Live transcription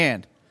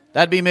hand.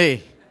 That'd be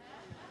me.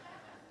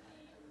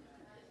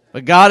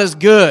 But God is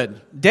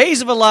good.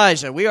 Days of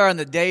Elijah. We are in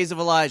the days of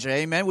Elijah.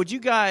 Amen. Would you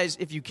guys,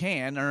 if you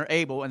can or are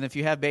able, and if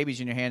you have babies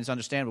in your hands,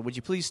 understandable, would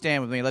you please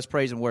stand with me? Let's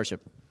praise and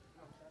worship.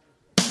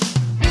 And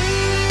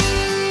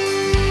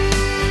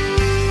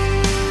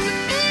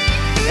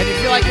if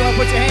you feel like you want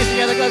to put your hands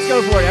together, let's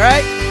go for it, all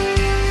right?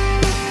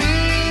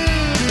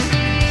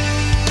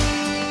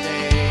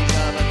 Days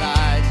of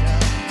Elijah.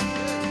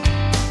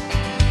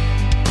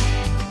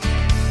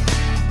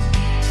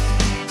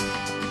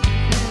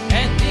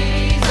 And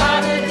these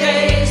are the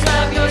days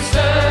of your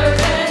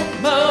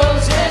servant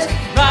Moses,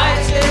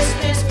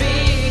 righteousness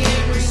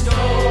being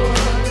restored.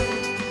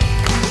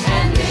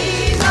 And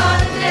these are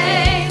the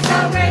days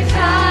of great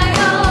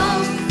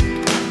triumph,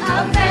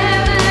 of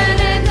famine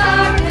and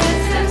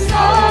darkness and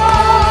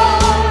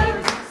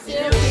storm.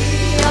 Still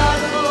we are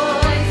the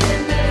voice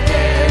in the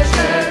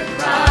desert,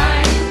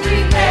 crying,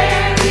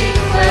 preparing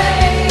the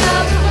way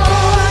of the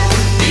Lord.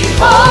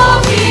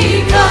 Behold,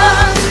 he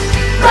comes,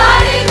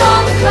 riding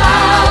on the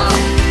clouds,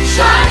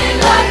 shining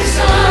like the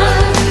sun.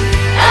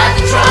 At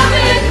the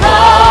trumpet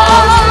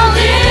call,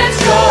 lift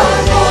your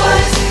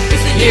voice.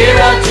 It's the year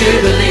of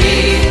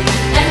Jubilee,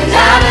 and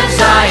out of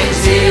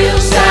Zion's hill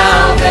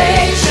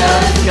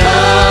salvation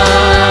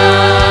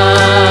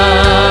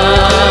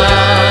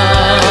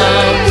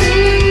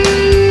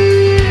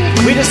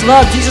comes. We just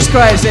love Jesus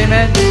Christ,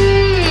 amen.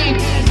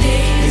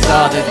 These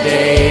are the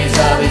days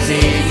of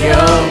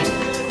Ezekiel,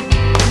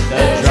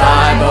 the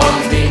dry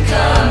bones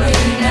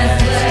becoming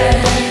as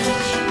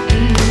flesh.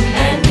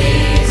 And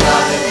these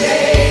are the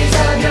days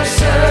of your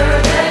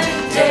servant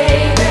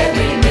David,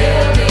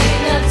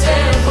 rebuilding a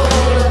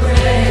temple of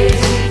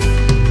praise.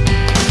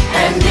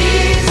 And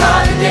these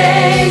are the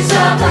days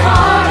of the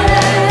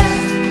harvest,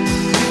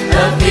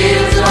 the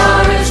fields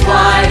orange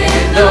white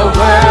in the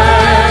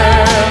world.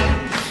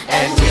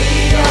 And we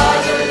are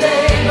the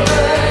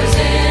laborers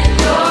in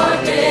your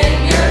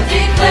vineyard,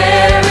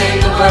 declaring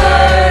the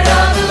word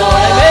of the Lord.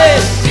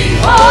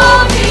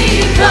 Behold,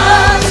 he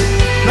comes,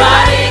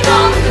 riding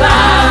on the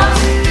clouds,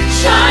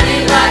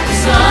 shining like the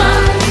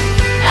sun.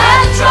 At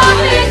the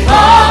trumpet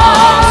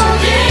call,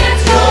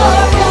 lift your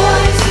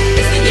voice.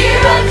 It's the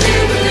year of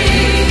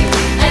Jubilee,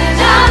 and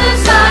out of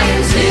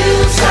Zion's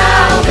hill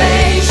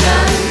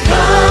salvation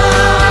comes.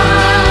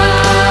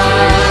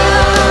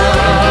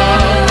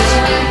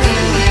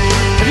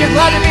 If you're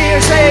glad to be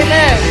here, say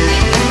amen.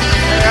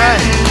 All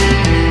right.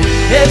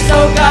 There's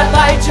no God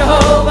like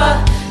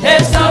Jehovah.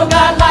 There's no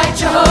God like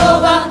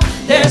Jehovah.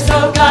 There's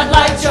no God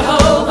like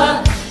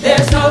Jehovah.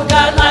 There's no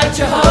God like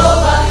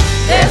Jehovah.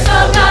 There's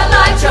no God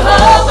like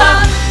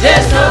Jehovah.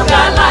 There's no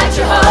God like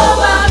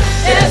Jehovah.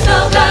 There's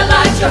no God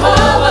like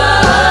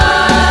Jehovah.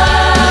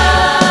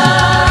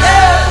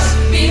 Yes,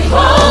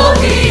 behold,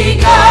 he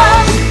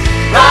comes,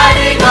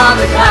 riding on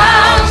the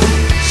clouds,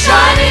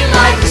 shining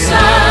like the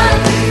sun.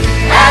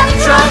 At the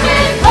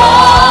trumpet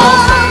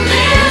calls,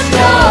 lift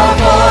your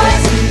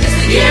voice. It's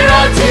the year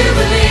of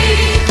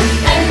Jubilee,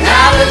 and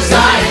out of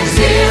Zion's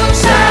hill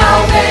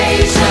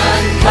salvation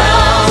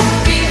comes.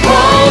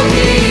 Behold,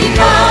 he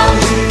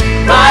comes,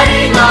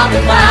 riding on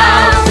the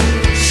clouds,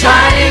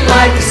 shining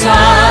like the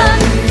sun.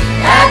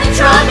 At the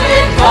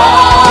trumpet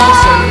calls,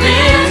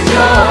 lift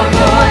your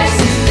voice.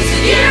 It's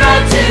the year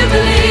of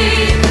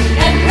Jubilee,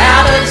 and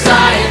out of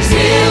Zion's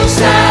hill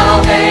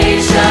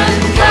salvation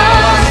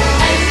comes.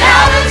 And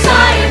out of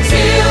Zion's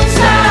hill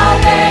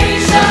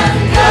salvation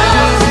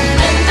comes.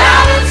 And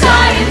out of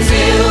Zion's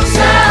hill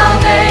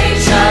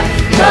salvation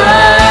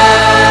comes.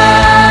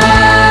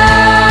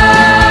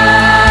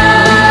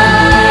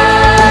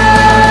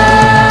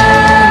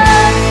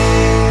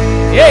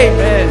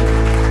 Amen.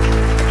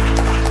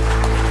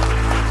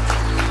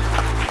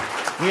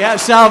 We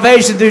have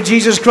salvation through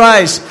Jesus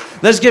Christ.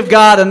 Let's give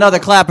God another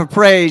clap of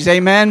praise.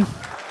 Amen.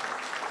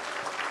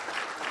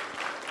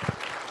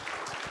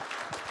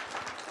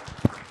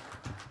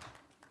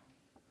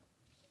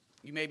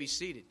 You may be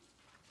seated.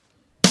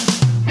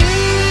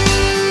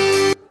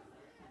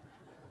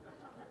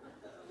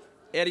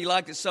 Eddie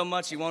liked it so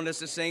much he wanted us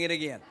to sing it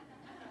again.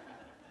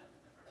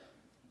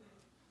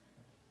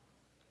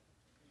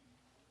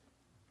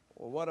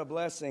 Well, what a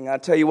blessing. I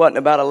tell you what, in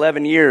about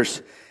 11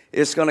 years,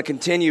 it's going to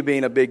continue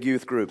being a big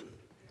youth group.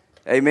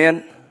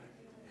 Amen.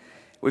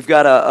 We've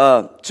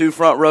got two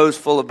front rows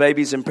full of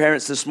babies and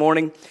parents this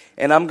morning,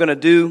 and I'm going to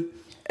do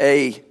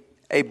a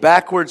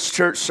backwards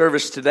church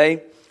service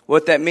today.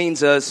 What that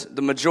means is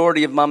the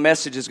majority of my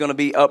message is going to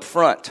be up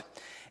front.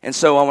 And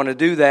so I want to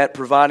do that,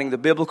 providing the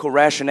biblical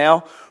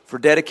rationale for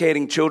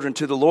dedicating children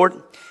to the Lord.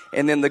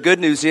 And then the good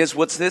news is,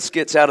 once this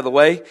gets out of the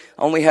way,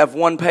 I only have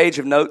one page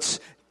of notes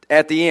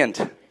at the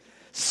end.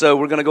 So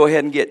we're going to go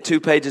ahead and get 2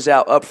 pages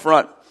out up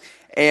front.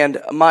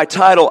 And my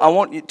title, I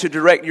want you to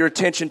direct your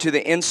attention to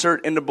the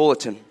insert in the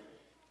bulletin.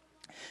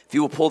 If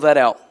you will pull that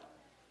out.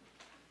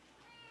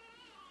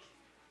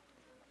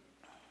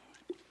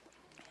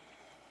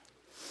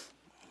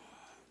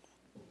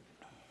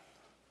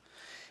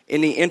 In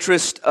the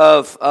interest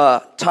of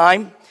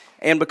time,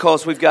 and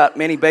because we've got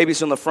many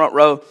babies on the front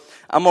row,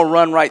 I'm going to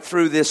run right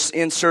through this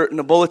insert in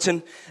the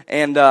bulletin,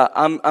 and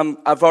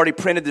I've already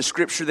printed the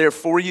scripture there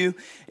for you,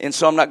 and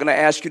so I'm not going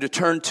to ask you to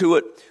turn to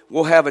it.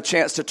 We'll have a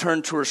chance to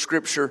turn to our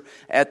scripture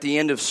at the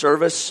end of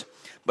service.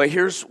 But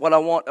here's what I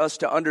want us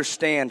to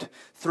understand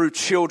through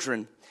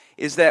children,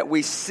 is that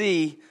we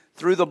see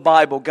through the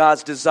Bible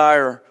God's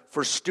desire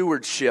for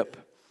stewardship.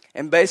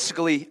 And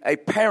basically, a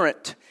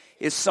parent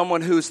is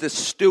someone who's the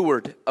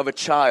steward of a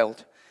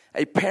child.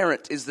 A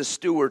parent is the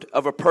steward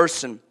of a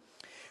person.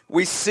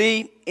 We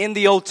see in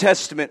the Old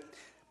Testament,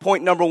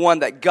 point number one,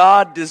 that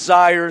God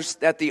desires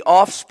that the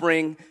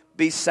offspring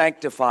be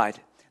sanctified.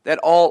 That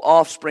all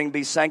offspring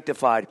be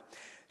sanctified.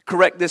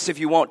 Correct this if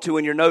you want to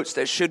in your notes.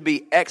 That should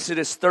be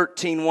Exodus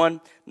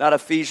 13:1, not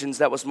Ephesians.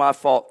 That was my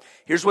fault.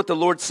 Here's what the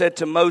Lord said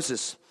to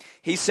Moses.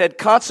 He said,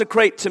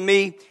 consecrate to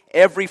me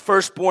every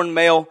firstborn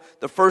male,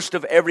 the first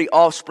of every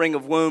offspring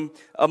of womb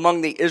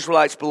among the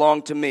Israelites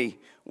belong to me,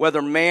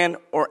 whether man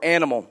or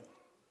animal.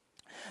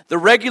 The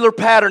regular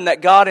pattern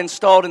that God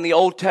installed in the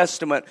Old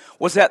Testament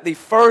was that the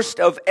first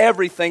of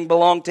everything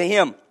belonged to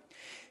Him.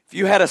 If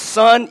you had a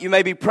son, you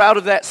may be proud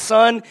of that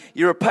son.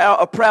 You're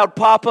a proud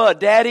papa, a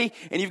daddy,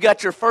 and you've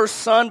got your first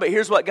son. But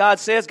here's what God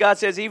says. God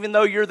says, even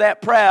though you're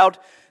that proud,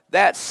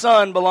 that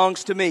son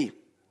belongs to me.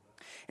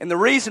 And the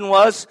reason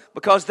was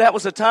because that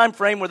was a time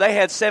frame where they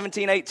had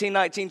 17, 18,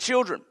 19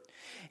 children.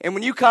 And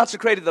when you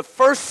consecrated the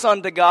first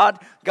son to God,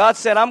 God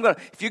said,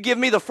 if you give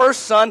me the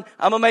first son,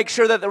 I'm going to make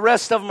sure that the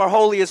rest of them are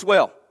holy as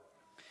well.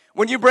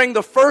 When you bring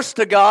the first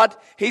to God,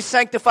 He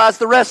sanctifies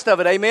the rest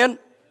of it. Amen?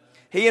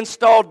 He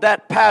installed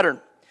that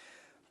pattern.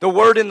 The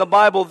word in the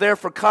Bible there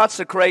for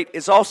consecrate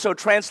is also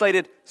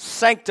translated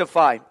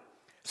sanctify.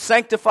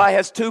 Sanctify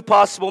has two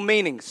possible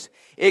meanings.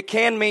 It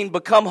can mean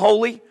become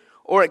holy,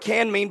 or it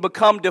can mean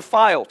become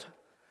defiled.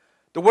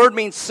 The word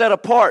means set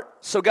apart.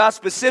 So God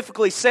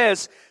specifically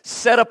says,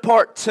 set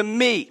apart to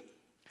me.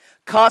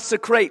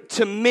 Consecrate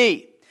to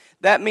me.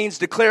 That means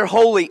declare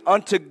holy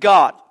unto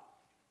God.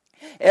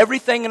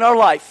 Everything in our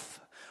life,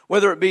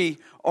 whether it be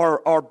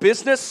our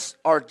business,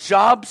 our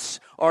jobs,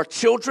 our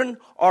children,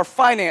 our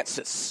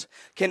finances,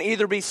 can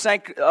either be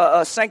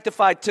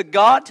sanctified to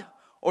God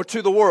or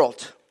to the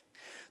world.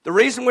 The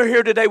reason we're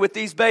here today with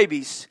these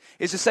babies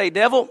is to say,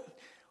 devil,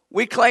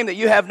 we claim that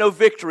you have no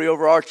victory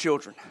over our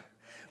children.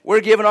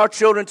 We're giving our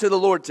children to the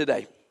Lord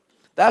today.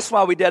 That's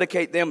why we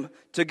dedicate them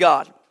to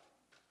God.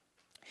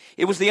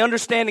 It was the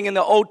understanding in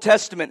the Old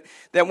Testament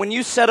that when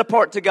you set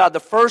apart to God the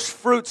first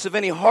fruits of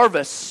any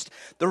harvest,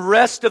 the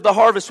rest of the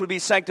harvest would be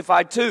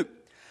sanctified too.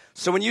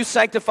 So when you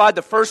sanctified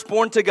the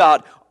firstborn to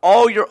God,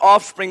 all your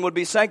offspring would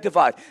be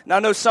sanctified. Now I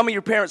know some of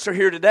your parents are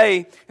here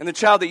today, and the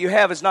child that you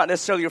have is not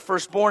necessarily your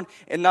firstborn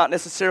and not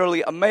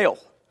necessarily a male.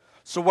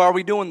 So why are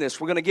we doing this?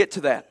 We're going to get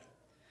to that.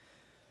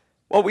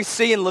 What we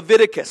see in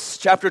Leviticus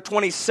chapter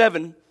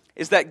 27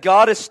 is that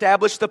God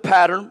established the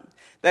pattern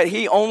that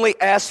He only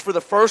asked for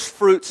the first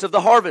fruits of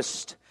the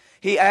harvest.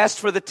 He asked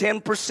for the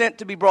 10%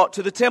 to be brought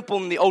to the temple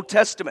in the Old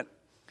Testament.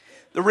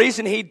 The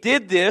reason He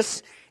did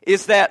this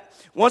is that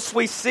once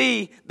we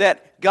see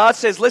that God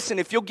says, listen,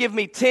 if you'll give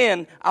me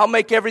 10, I'll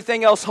make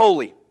everything else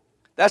holy.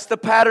 That's the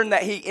pattern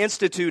that He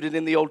instituted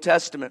in the Old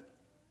Testament.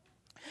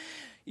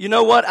 You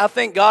know what? I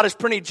think God is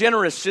pretty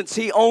generous since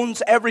He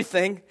owns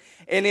everything.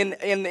 And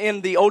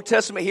in the Old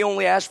Testament, He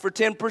only asked for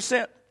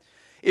 10%.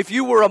 If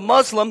you were a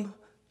Muslim,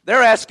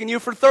 they're asking you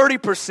for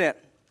 30%.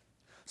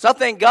 So I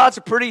think God's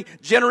a pretty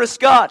generous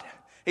God.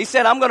 He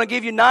said, I'm going to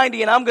give you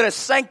 90 and I'm going to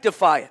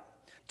sanctify it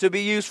to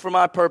be used for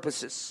my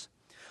purposes.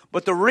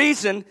 But the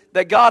reason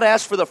that God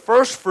asked for the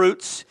first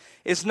fruits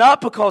is not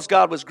because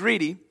God was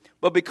greedy,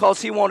 but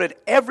because He wanted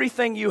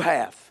everything you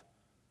have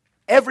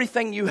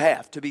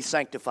to be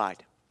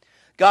sanctified.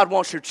 God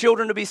wants your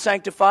children to be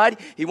sanctified.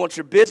 He wants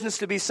your business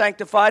to be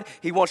sanctified.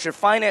 He wants your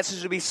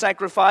finances to be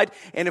sanctified.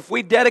 And if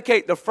we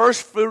dedicate the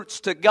first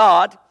fruits to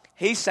God,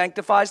 He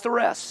sanctifies the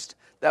rest.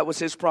 That was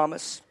His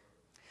promise.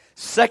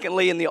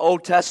 Secondly, in the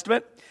Old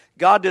Testament,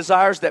 God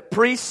desires that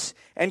priests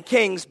and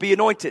kings be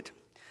anointed.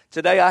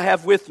 Today I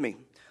have with me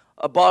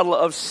a bottle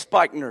of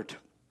spikenard.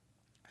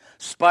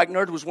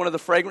 Spikenard was one of the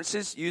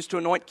fragrances used to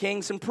anoint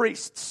kings and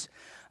priests.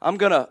 I'm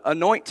going to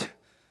anoint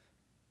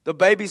the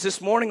babies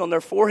this morning on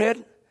their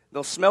forehead.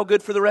 They'll smell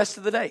good for the rest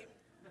of the day.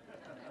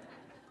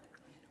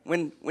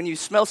 When you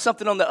smell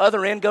something on the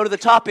other end, go to the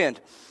top end.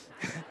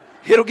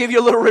 It'll give you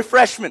a little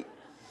refreshment.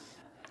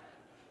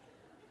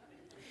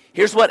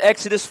 Here's what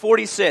Exodus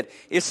 40 said.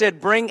 It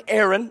said, bring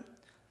Aaron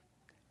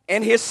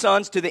and his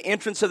sons to the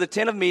entrance of the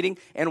tent of meeting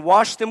and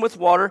wash them with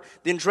water,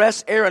 then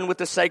dress Aaron with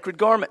the sacred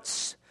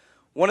garments.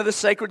 One of the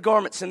sacred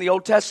garments in the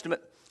Old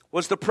Testament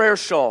was the prayer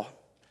shawl.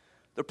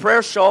 The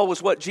prayer shawl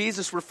was what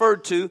Jesus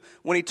referred to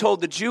when He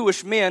told the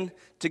Jewish men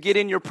to get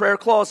in your prayer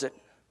closet.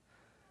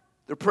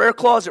 The prayer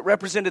closet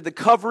represented the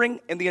covering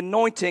and the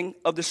anointing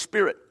of the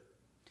Spirit.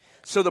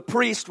 So the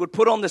priest would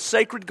put on the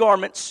sacred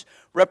garments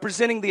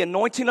representing the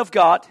anointing of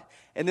God,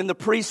 and then the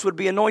priest would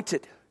be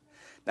anointed.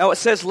 Now it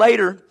says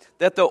later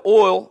that the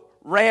oil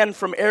ran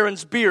from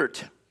Aaron's beard.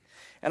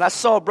 And I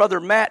saw Brother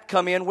Matt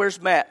come in. Where's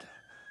Matt?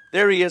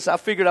 There he is. I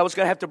figured I was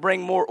going to have to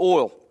bring more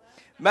oil.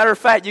 Matter of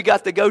fact, you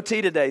got the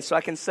goatee today, so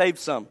I can save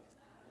some.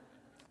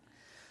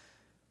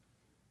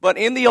 But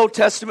in the Old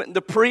Testament,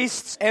 the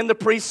priests and the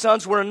priest's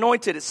sons were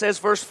anointed. It says,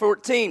 verse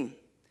 14,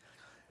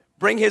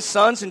 bring his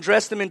sons and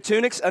dress them in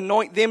tunics,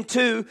 anoint them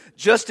too,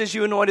 just as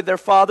you anointed their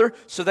father,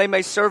 so they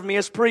may serve me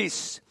as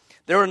priests.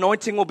 Their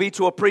anointing will be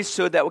to a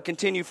priesthood that will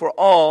continue for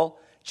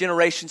all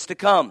generations to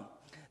come.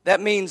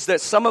 That means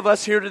that some of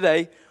us here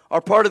today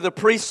are part of the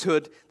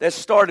priesthood that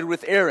started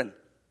with Aaron.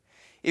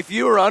 If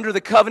you are under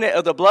the covenant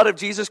of the blood of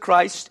Jesus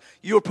Christ,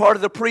 you are part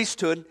of the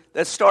priesthood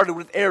that started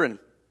with Aaron.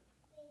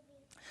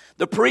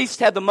 The priest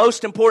had the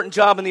most important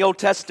job in the Old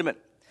Testament.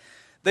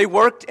 They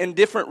worked in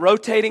different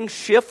rotating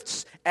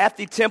shifts at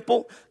the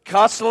temple,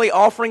 constantly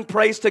offering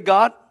praise to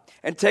God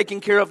and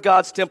taking care of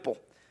God's temple.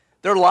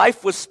 Their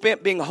life was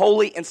spent being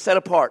holy and set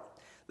apart.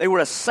 They were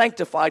a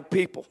sanctified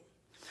people.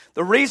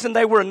 The reason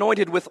they were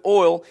anointed with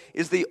oil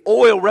is the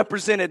oil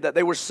represented that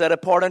they were set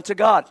apart unto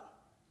God.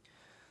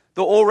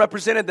 The oil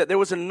represented that there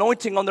was an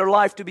anointing on their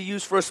life to be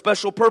used for a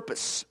special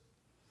purpose.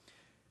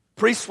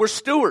 Priests were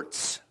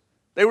stewards.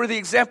 They were the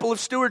example of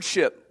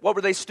stewardship. What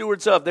were they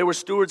stewards of? They were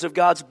stewards of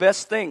God's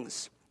best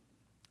things.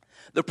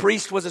 The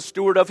priest was a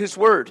steward of his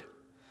word.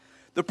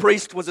 The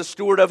priest was a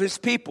steward of his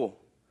people.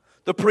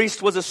 The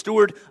priest was a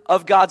steward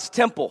of God's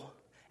temple.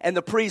 And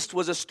the priest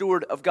was a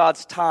steward of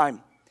God's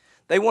time.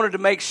 They wanted to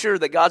make sure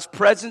that God's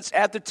presence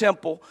at the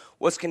temple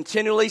was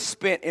continually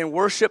spent in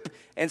worship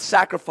and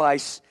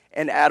sacrifice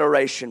and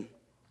adoration.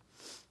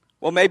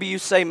 Well, maybe you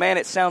say, man,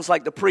 it sounds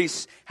like the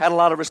priests had a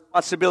lot of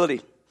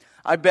responsibility.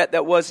 I bet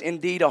that was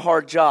indeed a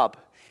hard job.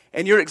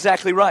 And you're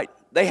exactly right.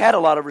 They had a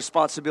lot of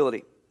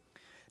responsibility.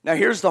 Now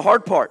here's the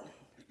hard part.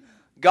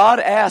 God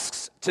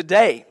asks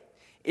today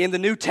in the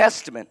New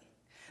Testament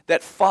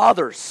that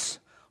fathers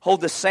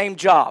hold the same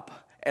job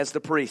as the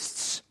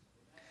priests.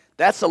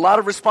 That's a lot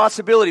of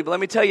responsibility. But let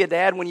me tell you,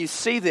 Dad, when you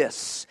see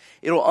this,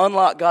 it'll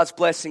unlock God's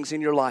blessings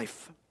in your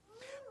life.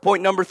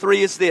 Point number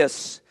 3 is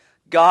this.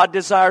 God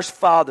desires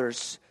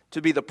fathers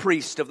to be the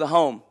priest of the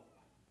home.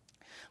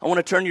 I want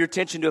to turn your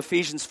attention to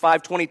Ephesians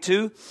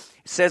 5:22. It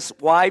says,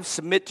 wives,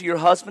 submit to your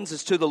husbands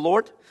as to the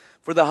Lord.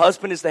 For the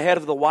husband is the head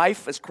of the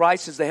wife, as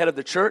Christ is the head of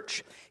the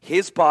church,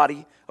 his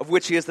body, of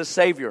which he is the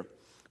Savior.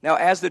 Now,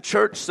 as the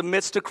church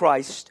submits to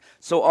Christ,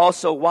 so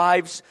also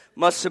wives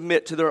must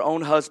submit to their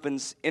own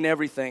husbands in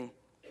everything.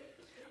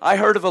 I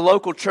heard of a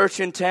local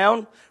church in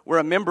town where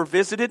a member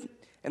visited,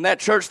 and that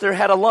church there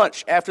had a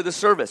lunch after the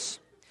service.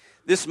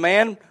 This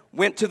man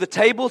went to the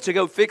table to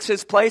go fix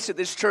his place at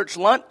this church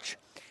lunch.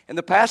 And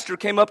the pastor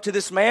came up to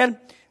this man,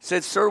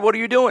 said, sir, what are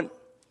you doing?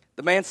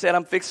 The man said,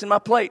 I'm fixing my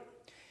plate.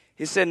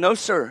 He said, no,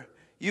 sir,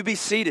 you be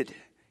seated.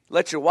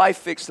 Let your wife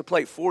fix the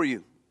plate for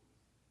you.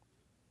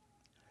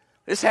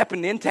 This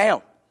happened in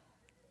town.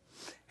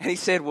 And he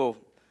said, well,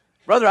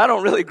 brother, I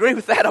don't really agree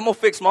with that. I'm going to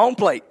fix my own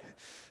plate.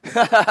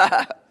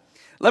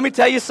 Let me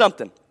tell you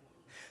something.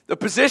 The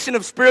position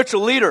of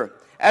spiritual leader,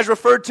 as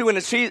referred to in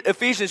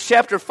Ephesians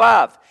chapter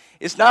 5,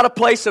 is not a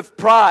place of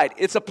pride.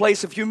 It's a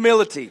place of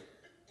humility.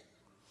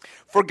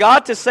 For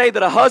God to say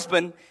that a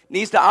husband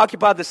needs to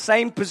occupy the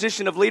same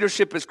position of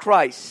leadership as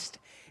Christ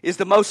is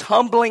the most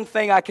humbling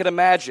thing I could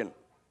imagine.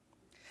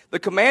 The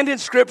command in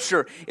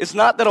Scripture is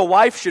not that a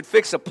wife should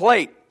fix a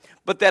plate,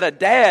 but that a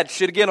dad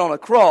should get on a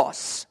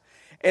cross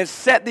and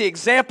set the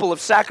example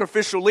of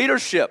sacrificial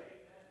leadership.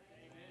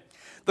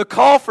 The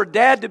call for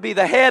dad to be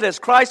the head as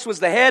Christ was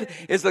the head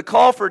is the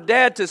call for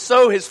dad to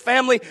show his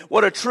family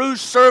what a true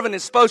servant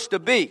is supposed to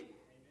be,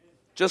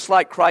 just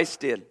like Christ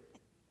did.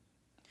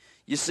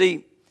 You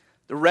see,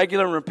 the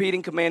regular and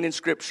repeating command in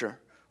Scripture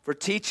for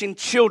teaching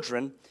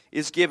children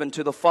is given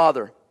to the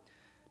father.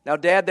 Now,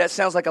 Dad, that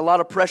sounds like a lot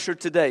of pressure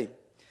today.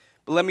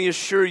 But let me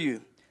assure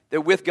you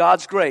that with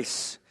God's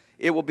grace,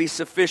 it will be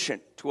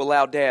sufficient to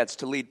allow dads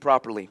to lead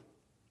properly.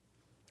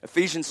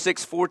 Ephesians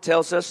 6:4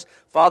 tells us,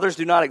 fathers,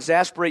 do not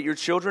exasperate your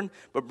children,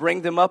 but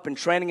bring them up in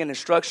training and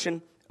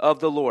instruction of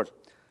the Lord.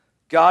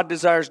 God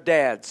desires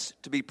dads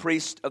to be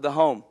priests of the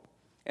home.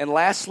 And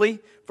lastly,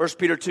 1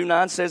 Peter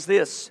 2:9 says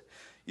this,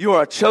 you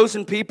are a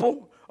chosen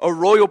people, a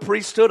royal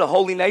priesthood, a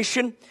holy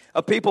nation,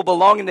 a people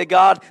belonging to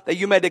God, that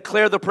you may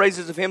declare the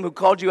praises of him who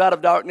called you out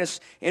of darkness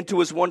into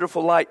his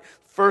wonderful light.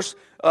 First,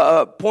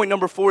 point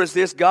number 4 is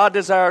this, God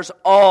desires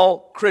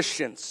all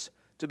Christians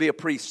to be a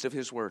priest of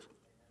his word.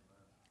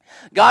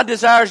 God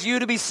desires you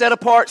to be set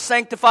apart,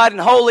 sanctified, and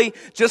holy,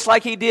 just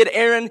like he did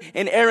Aaron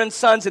and Aaron's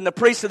sons and the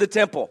priests of the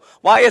temple.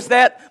 Why is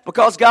that?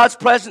 Because God's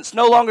presence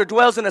no longer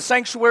dwells in a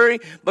sanctuary,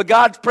 but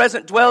God's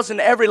presence dwells in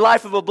every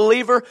life of a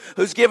believer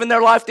who's given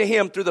their life to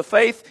him through the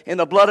faith in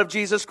the blood of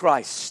Jesus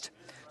Christ.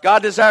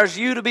 God desires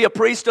you to be a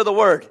priest of the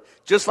word,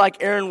 just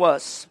like Aaron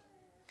was.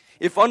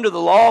 If under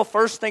the law,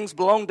 first things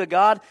belong to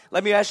God,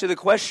 let me ask you the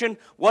question,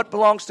 what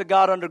belongs to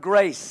God under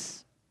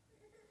grace?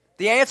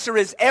 The answer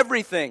is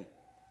everything.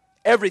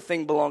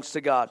 Everything belongs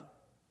to God.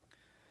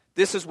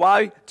 This is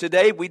why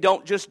today we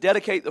don't just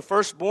dedicate the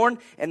firstborn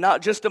and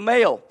not just a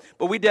male,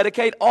 but we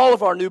dedicate all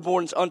of our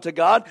newborns unto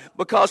God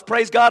because,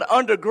 praise God,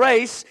 under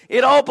grace,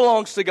 it all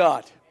belongs to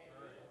God.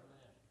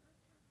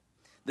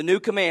 The new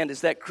command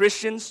is that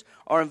Christians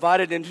are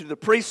invited into the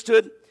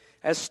priesthood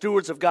as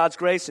stewards of God's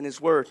grace and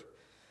His Word.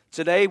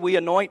 Today we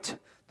anoint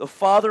the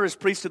father as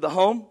priest of the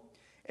home,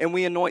 and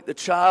we anoint the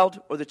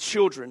child or the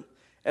children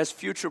as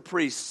future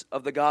priests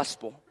of the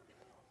gospel.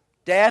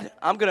 Dad,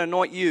 I'm going to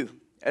anoint you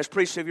as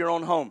priest of your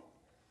own home.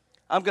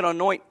 I'm going to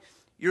anoint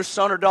your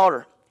son or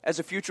daughter as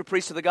a future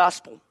priest of the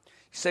gospel. You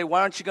say,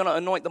 why aren't you going to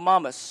anoint the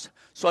mamas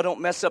so I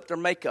don't mess up their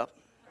makeup?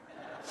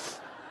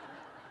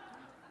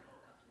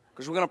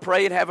 Because we're going to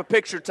pray and have a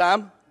picture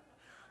time,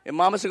 and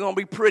mamas are going to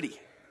be pretty.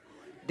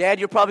 Dad,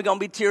 you're probably going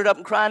to be teared up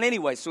and crying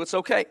anyway, so it's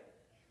okay.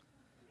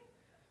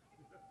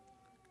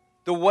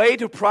 The way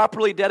to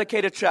properly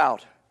dedicate a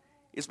child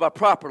is by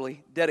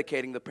properly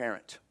dedicating the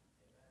parent.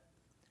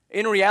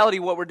 In reality,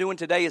 what we're doing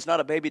today is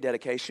not a baby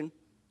dedication.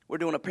 We're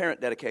doing a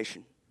parent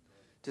dedication.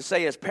 To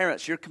say as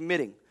parents, you're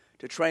committing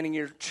to training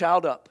your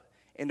child up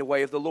in the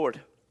way of the Lord.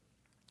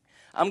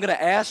 I'm going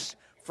to ask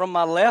from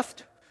my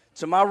left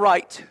to my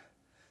right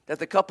that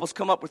the couples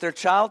come up with their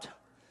child.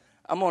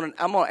 I'm going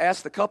to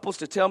ask the couples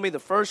to tell me the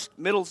first,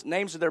 middle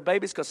names of their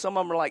babies, because some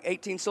of them are like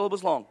 18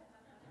 syllables long.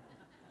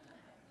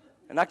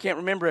 And I can't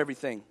remember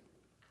everything.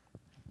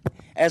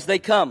 As they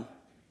come,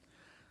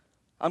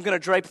 I'm going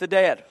to drape the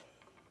dad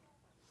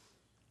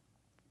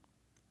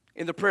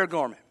in the prayer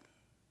garment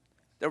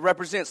that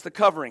represents the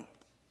covering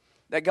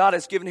that God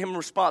has given him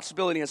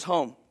responsibility in his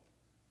home.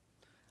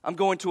 I'm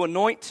going to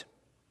anoint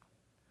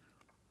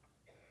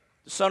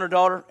the son or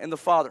daughter and the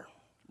father,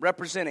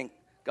 representing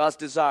God's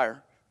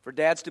desire for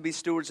dads to be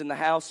stewards in the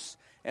house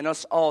and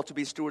us all to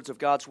be stewards of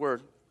God's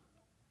word.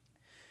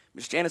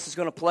 Miss Janice is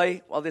going to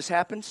play while this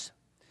happens.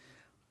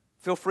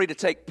 Feel free to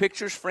take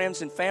pictures,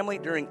 friends, and family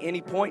during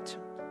any point.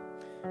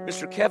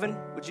 Mr. Kevin,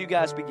 would you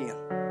guys begin?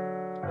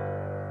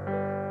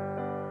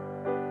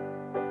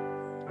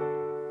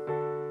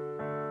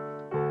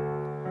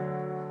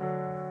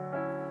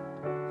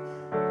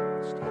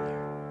 Stand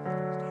here.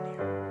 Stand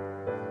here.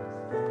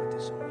 Put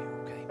this on you,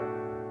 okay?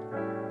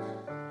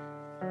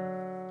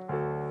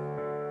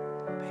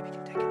 Baby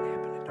can take a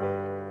nap in the dark.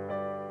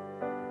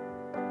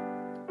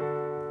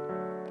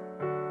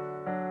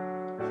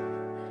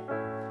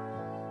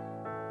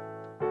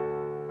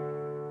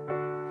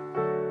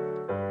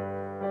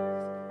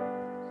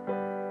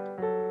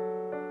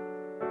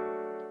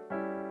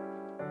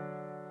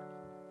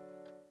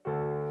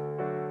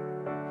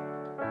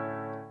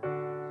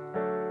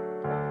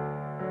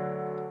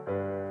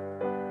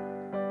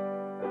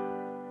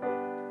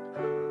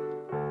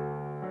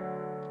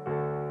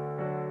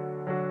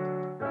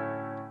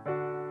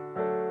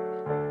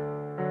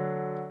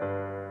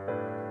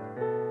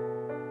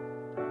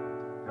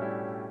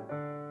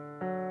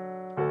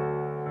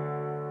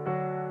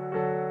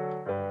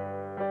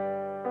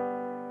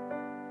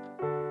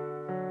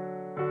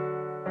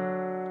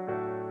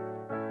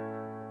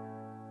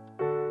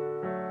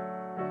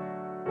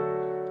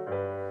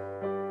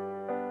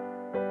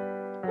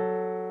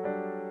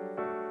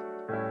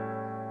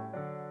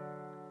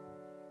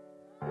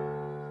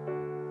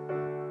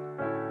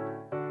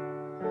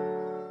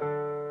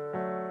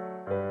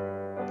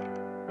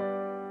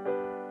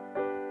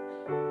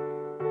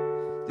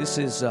 This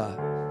is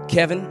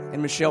Kevin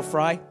and Michelle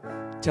Fry.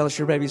 Tell us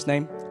your baby's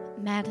name.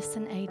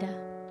 Madison Ada.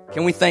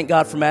 Can we thank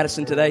God for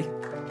Madison today?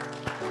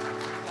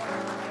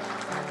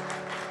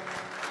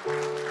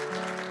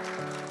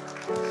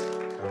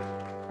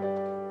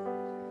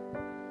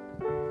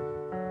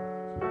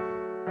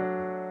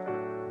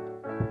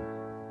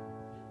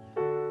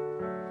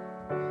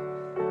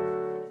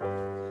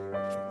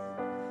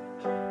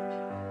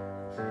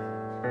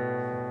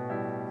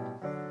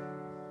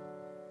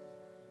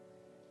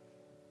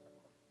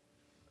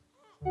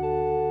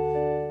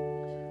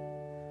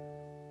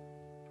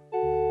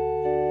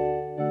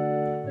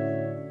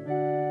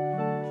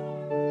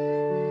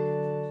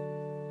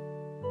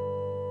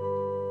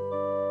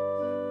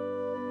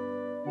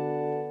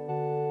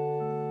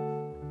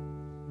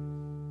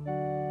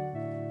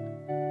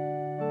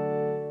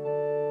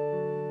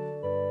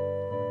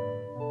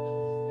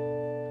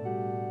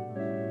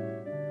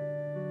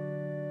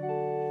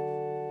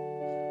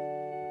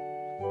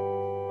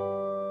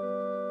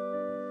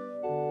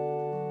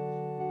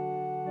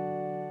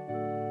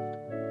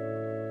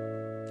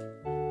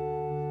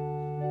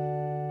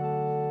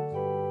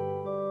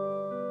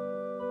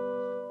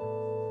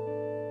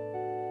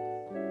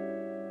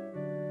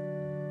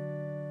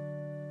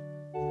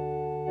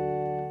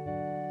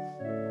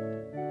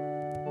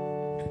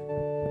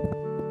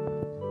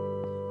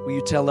 Will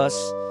you tell us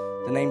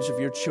the names of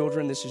your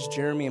children? This is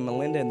Jeremy and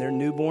Melinda and their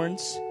newborns.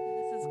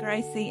 This is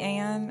Gracie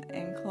Ann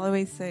and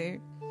Chloe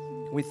Sue.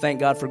 We thank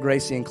God for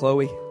Gracie and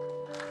Chloe.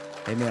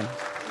 Amen.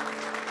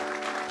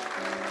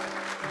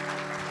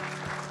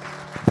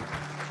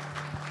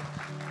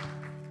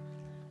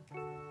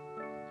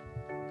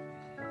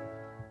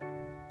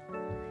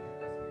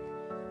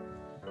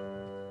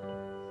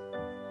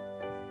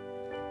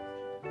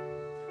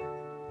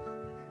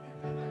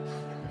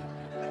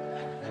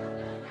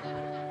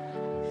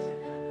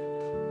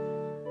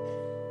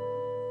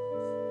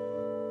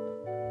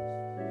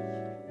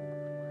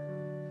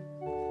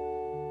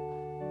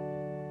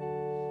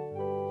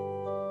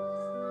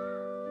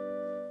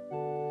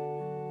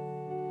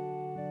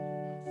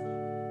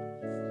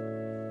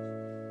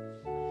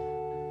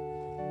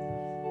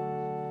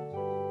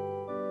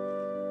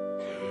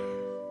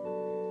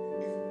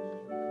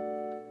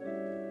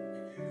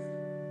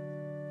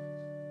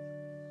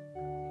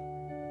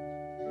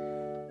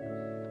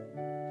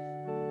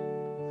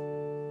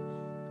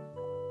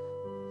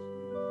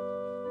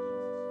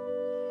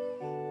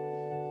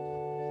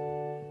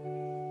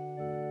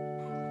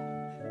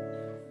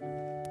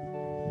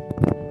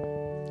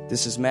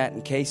 This is Matt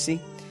and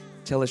Casey.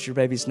 Tell us your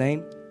baby's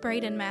name.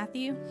 Braden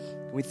Matthew.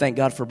 We thank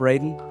God for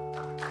Braden.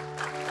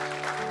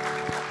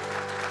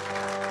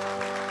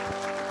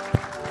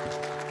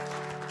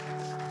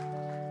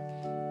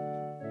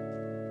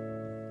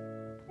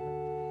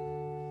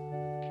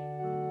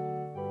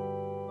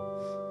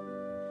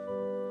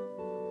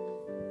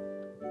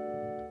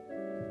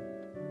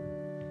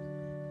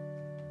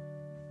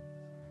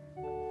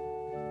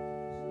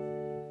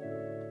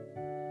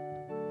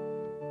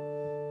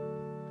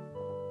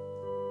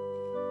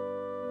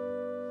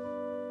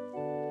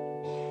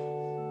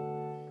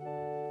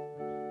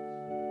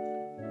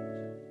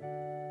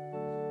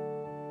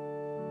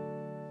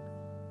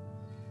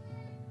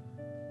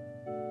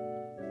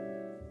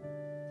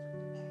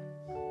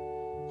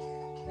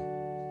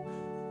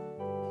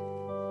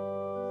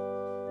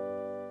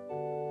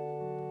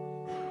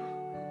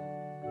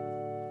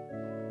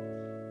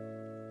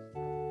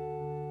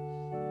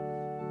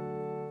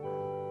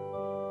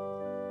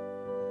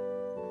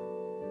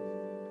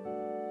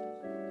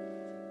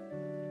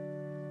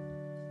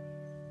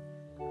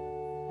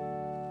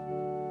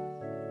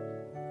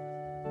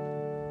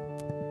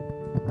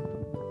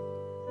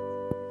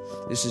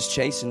 This is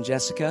Chase and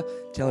Jessica.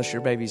 Tell us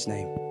your baby's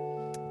name.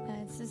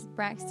 This is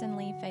Braxton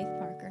Lee Faith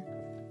Parker.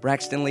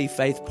 Braxton Lee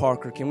Faith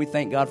Parker. Can we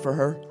thank God for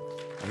her?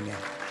 Amen.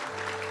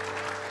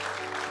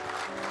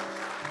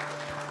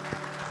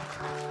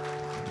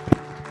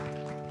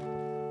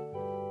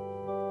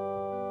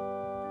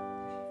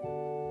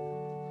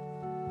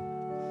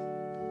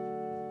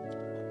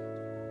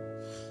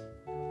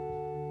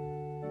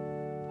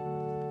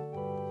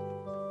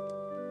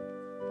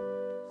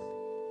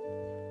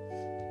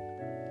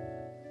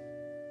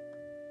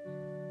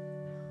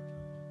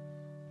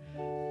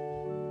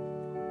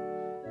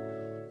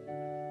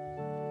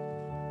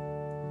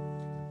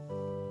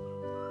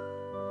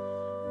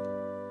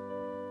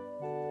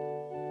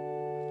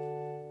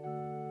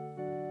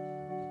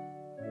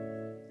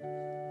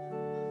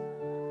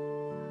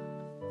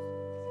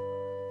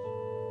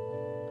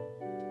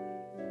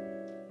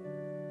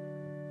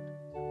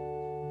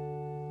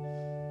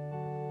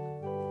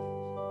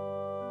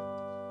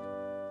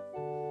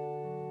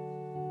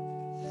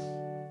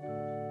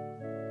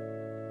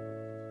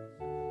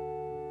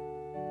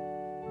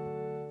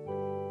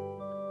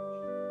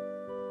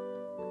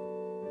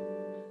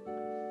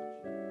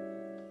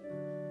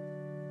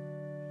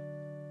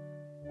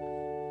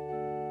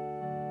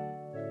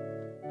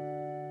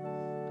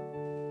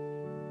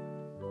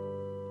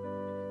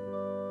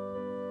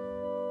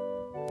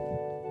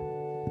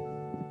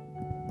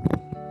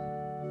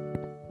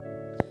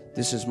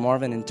 This is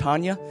Marvin and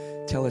Tanya.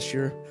 Tell us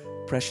your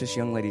precious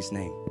young lady's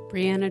name.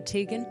 Brianna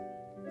Teagan.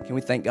 Can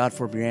we thank God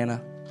for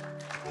Brianna?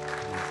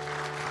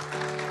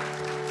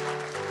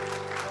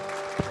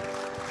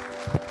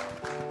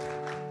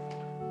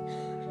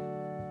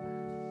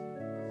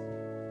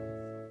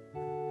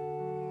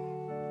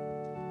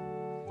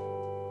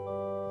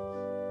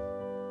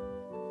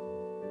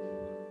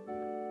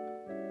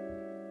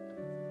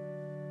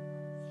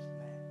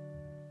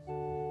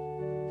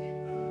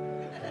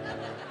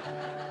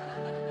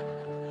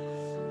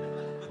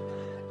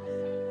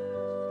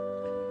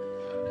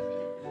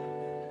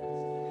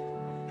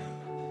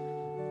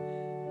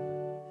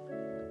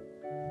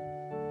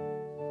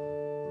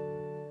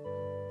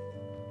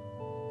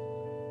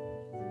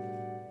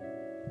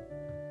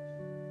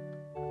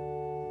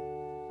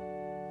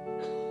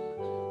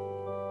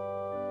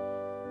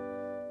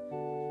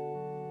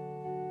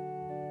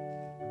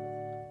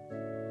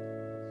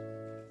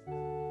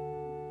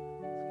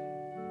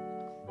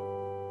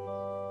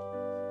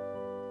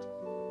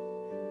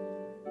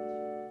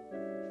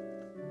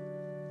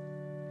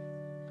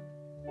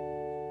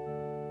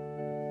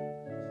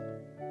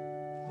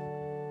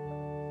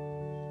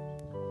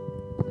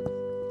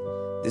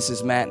 This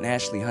is Matt and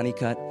Ashley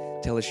Honeycutt.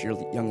 Tell us your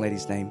young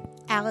lady's name.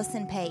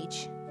 Allison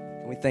Page.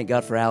 Can we thank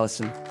God for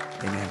Allison?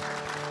 Amen.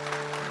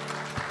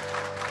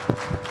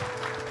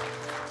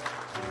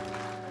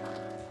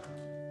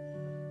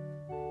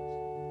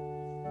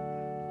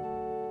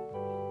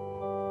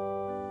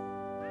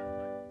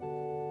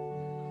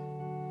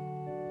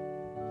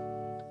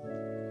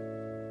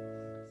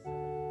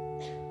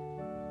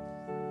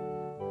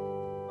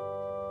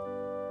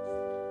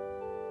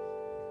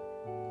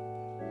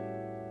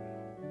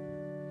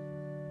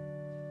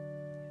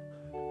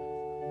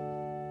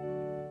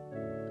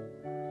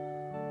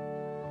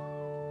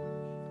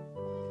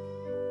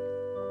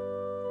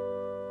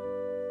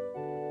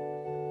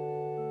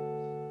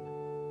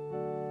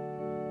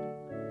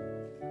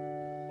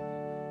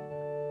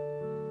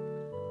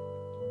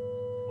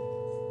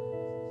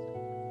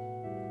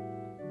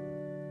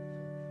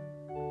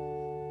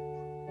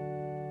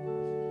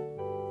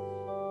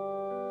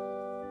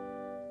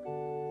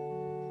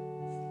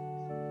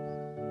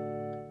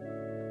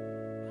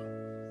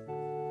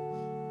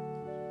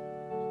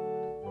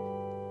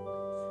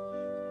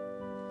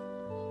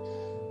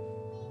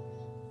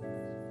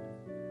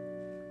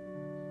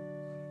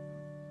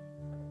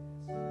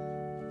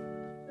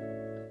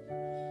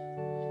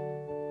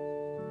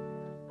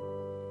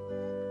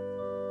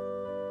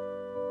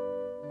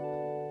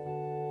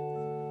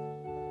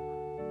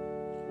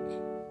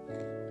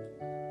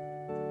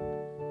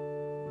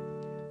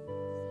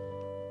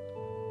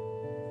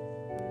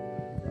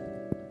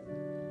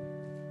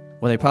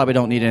 Well, they probably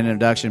don't need an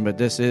introduction, but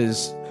this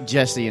is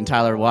Jesse and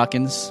Tyler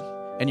Watkins.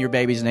 And your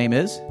baby's name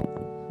is?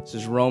 This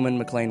is Roman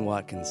McLean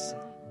Watkins.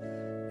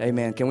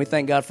 Amen. Can we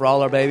thank God for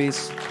all our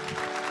babies?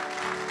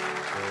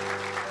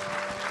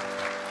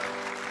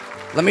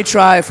 Let me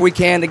try, if we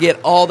can, to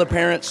get all the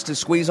parents to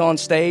squeeze on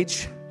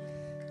stage.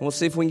 And we'll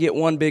see if we can get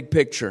one big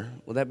picture.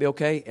 Will that be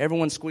okay?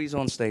 Everyone squeeze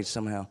on stage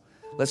somehow.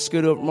 Let's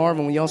scoot over.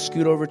 Marvin, will y'all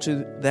scoot over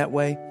to that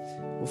way?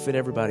 We'll fit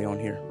everybody on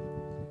here.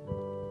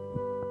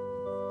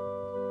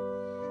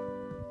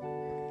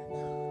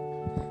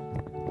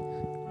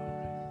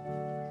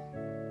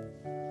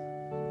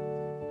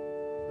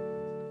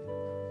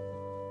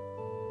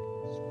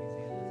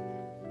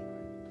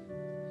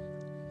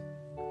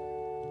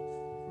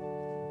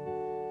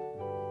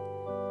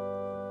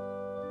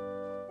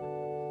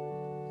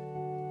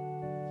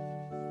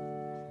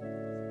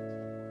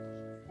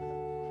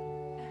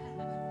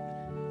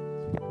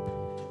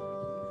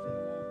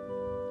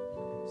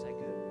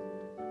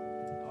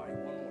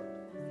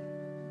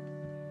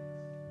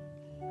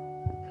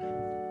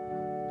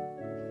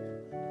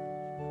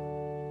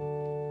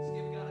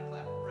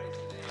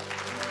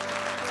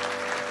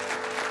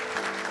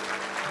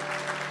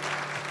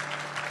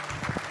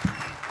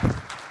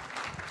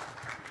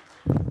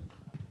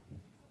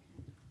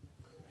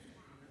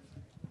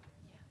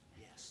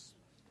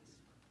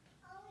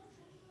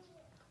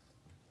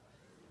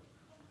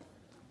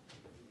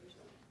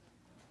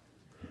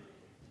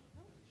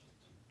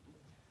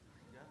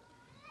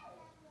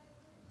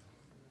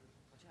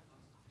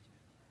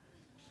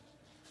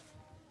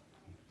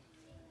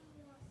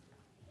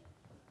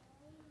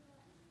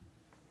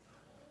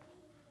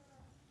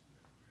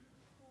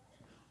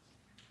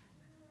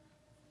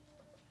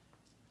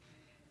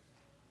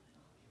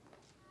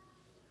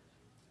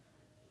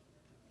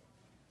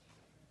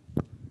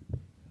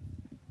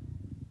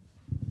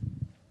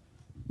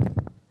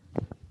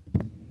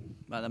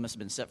 Wow, that must have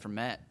been set for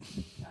Matt.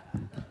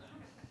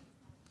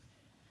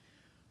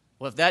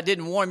 Well, if that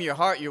didn't warm your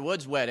heart, your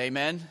wood's wet,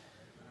 amen?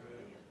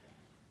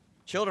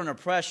 Children are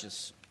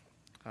precious.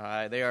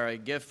 They are a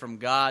gift from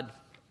God.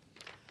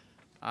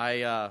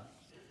 I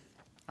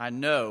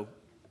know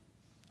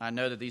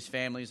that these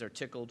families are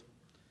tickled.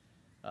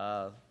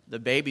 The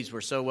babies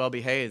were so well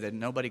behaved that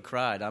nobody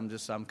cried. I'm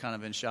kind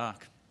of in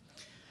shock.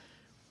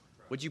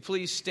 Would you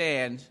please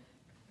stand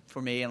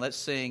for me and let's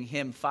sing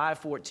hymn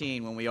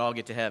 514 when we all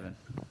get to heaven.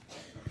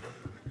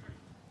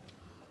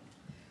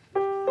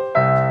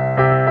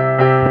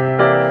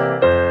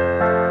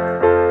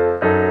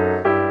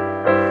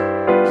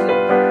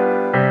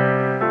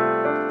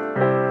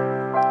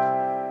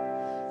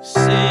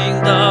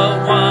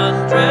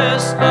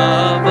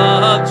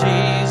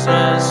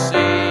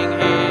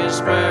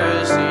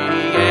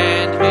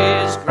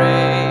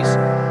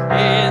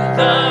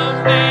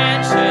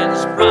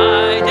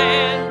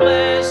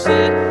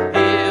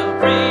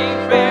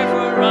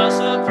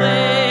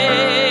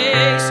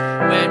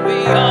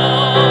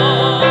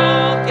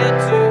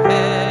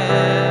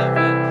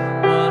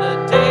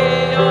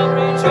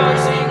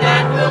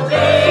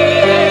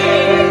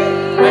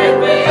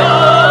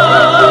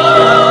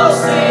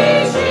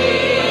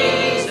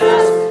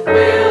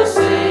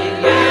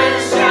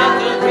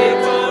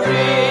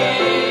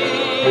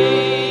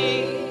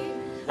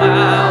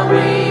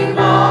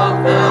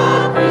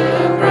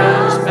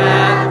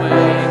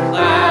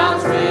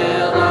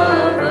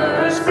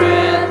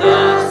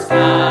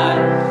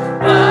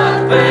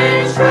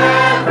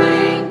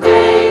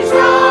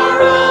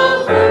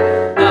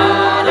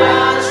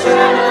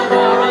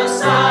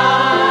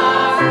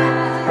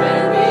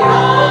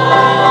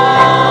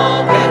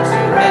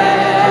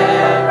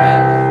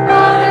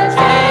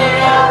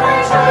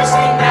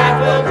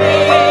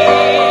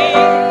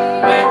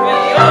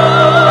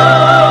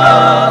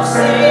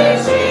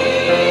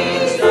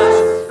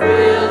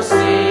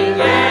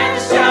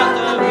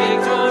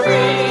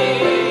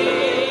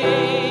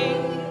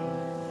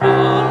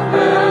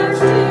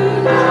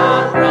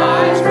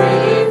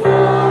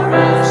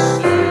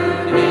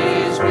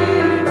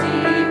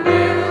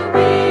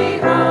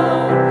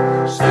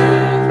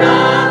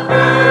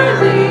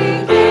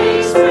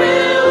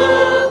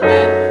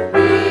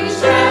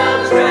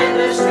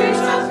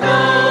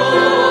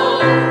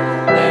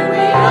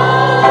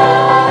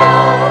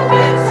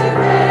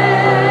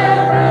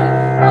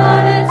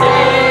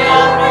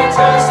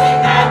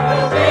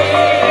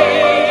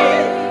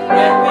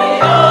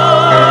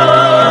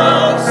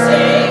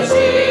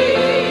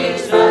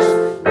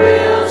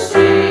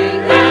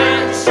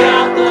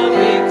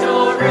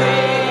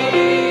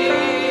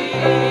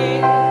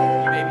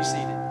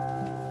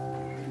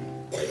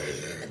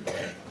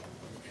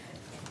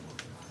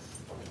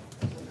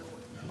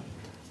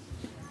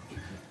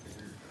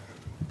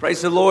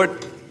 Praise the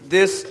Lord.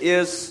 This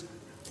is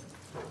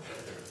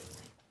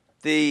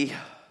the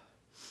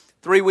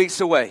 3 weeks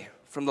away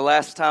from the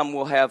last time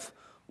we'll have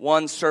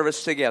one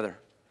service together.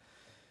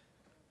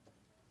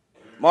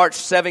 March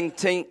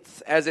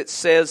 17th, as it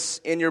says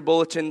in your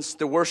bulletins,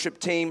 the worship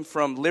team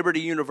from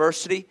Liberty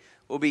University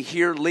will be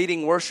here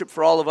leading worship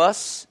for all of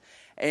us.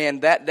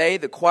 And that day,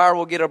 the choir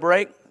will get a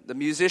break. The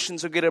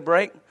musicians will get a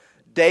break.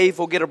 Dave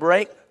will get a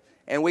break.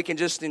 And we can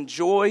just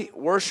enjoy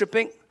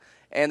worshiping.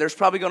 And there's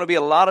probably going to be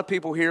a lot of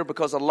people here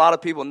because a lot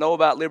of people know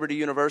about Liberty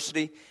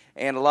University.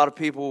 And a lot of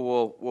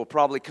people will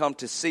probably come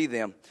to see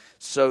them.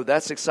 So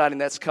that's exciting.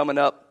 That's coming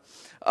up.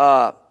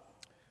 The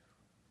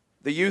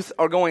youth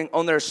are going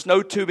on their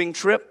snow tubing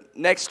trip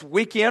next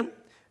weekend.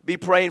 Be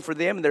praying for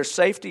them and their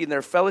safety and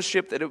their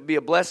fellowship, that it would be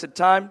a blessed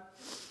time.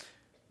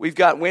 We've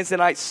got Wednesday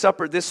night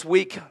supper this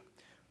week.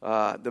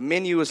 The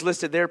menu is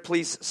listed there.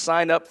 Please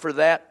sign up for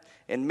that.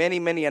 And many,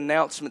 many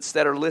announcements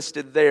that are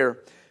listed there.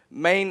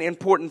 Main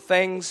important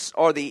things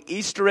are the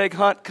Easter egg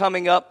hunt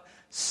coming up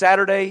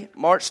Saturday,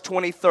 March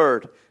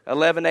 23rd,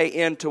 11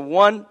 a.m. to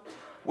 1.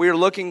 We are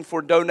looking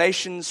for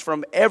donations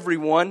from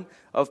everyone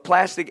of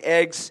plastic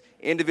eggs,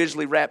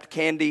 individually wrapped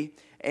candy,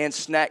 and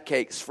snack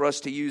cakes for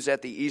us to use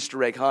at the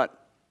Easter egg hunt.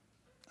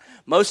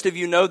 Most of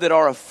you know that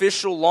our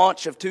official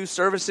launch of 2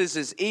 services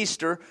is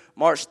Easter,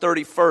 March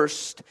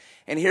 31st.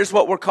 And here's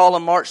what we're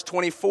calling March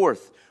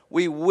 24th.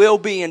 We will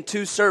be in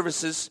 2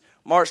 services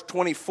March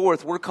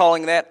 24th. We're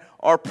calling that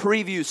our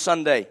preview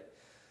Sunday.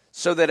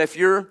 So that if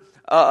you're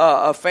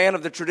a fan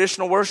of the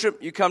traditional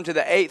worship, you come to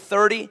the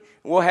 8:30.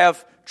 We'll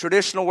have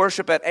traditional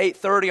worship at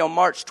 8:30 on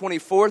March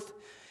 24th.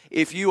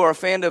 If you are a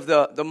fan of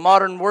the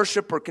modern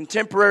worship or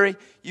contemporary,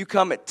 you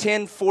come at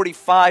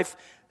 10:45.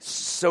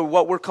 So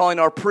what we're calling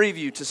our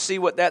preview, to see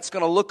what that's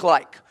going to look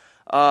like.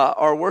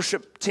 Our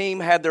worship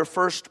team had their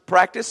first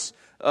practice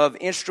of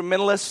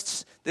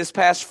instrumentalists this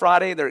past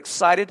Friday. They're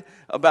excited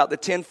about the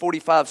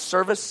 10:45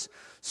 service.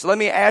 So let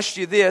me ask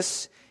you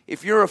this.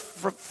 If you're a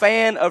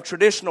fan of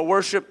traditional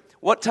worship,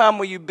 what time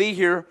will you be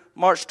here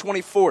March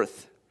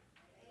 24th?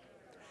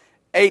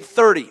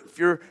 8:30. If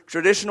you're a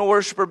traditional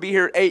worshiper, be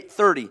here at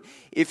 8:30.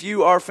 If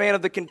you are a fan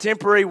of the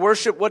contemporary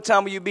worship, what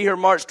time will you be here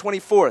March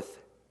 24th?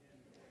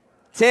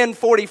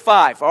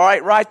 10:45. All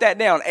right, write that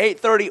down.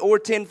 8:30 or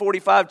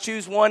 10:45.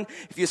 Choose one.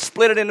 If you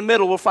split it in the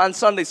middle, we'll find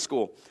Sunday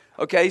school.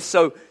 Okay,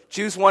 so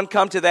choose one,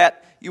 come to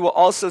that. You will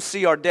also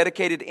see our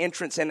dedicated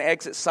entrance and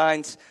exit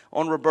signs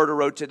on Roberta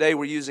Road today.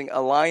 We're using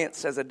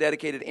Alliance as a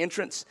dedicated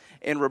entrance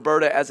and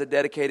Roberta as a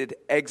dedicated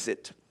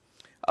exit.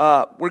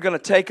 We're going to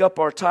take up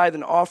our tithe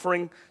and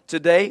offering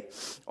today.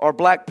 Our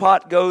black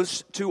pot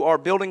goes to our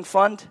building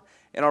fund,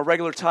 and our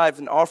regular tithe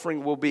and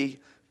offering will be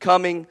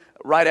coming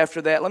right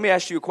after that. Let me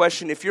ask you a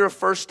question. If you're a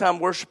first-time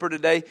worshiper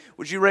today,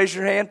 would you raise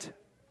your hand?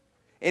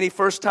 Any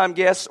first-time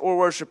guests or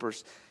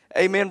worshipers?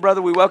 Amen,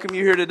 brother. We welcome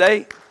you here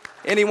today.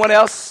 Anyone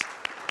else?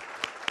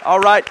 All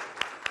right.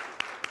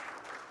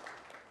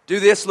 Do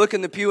this. Look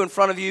in the pew in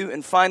front of you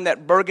and find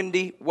that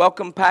burgundy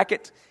welcome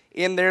packet.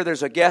 In there,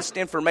 there's a guest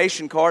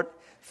information card.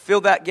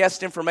 Fill that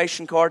guest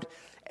information card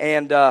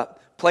and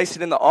place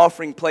it in the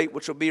offering plate,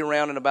 which will be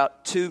around in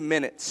about 2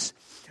 minutes.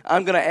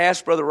 I'm going to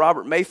ask Brother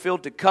Robert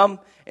Mayfield to come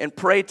and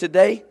pray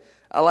today.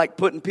 I like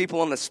putting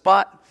people on the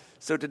spot.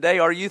 So today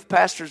our youth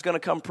pastor is going to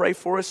come pray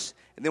for us,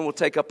 and then we'll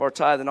take up our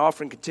tithe and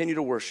offering, continue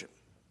to worship.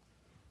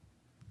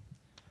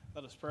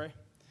 Let us pray.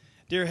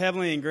 Dear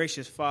Heavenly and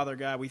gracious Father,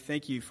 God, we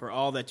thank you for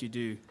all that you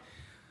do.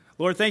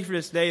 Lord, thank you for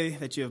this day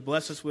that you have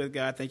blessed us with,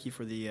 God. Thank you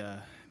for the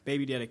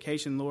baby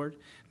dedication, Lord.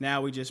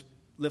 Now we just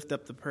lift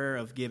up the prayer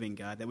of giving,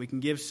 God, that we can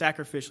give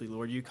sacrificially,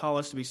 Lord. You call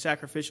us to be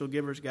sacrificial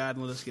givers, God,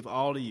 and let us give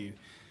all to you.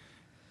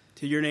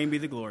 To your name be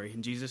the glory.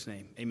 In Jesus'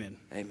 name, amen.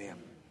 Amen.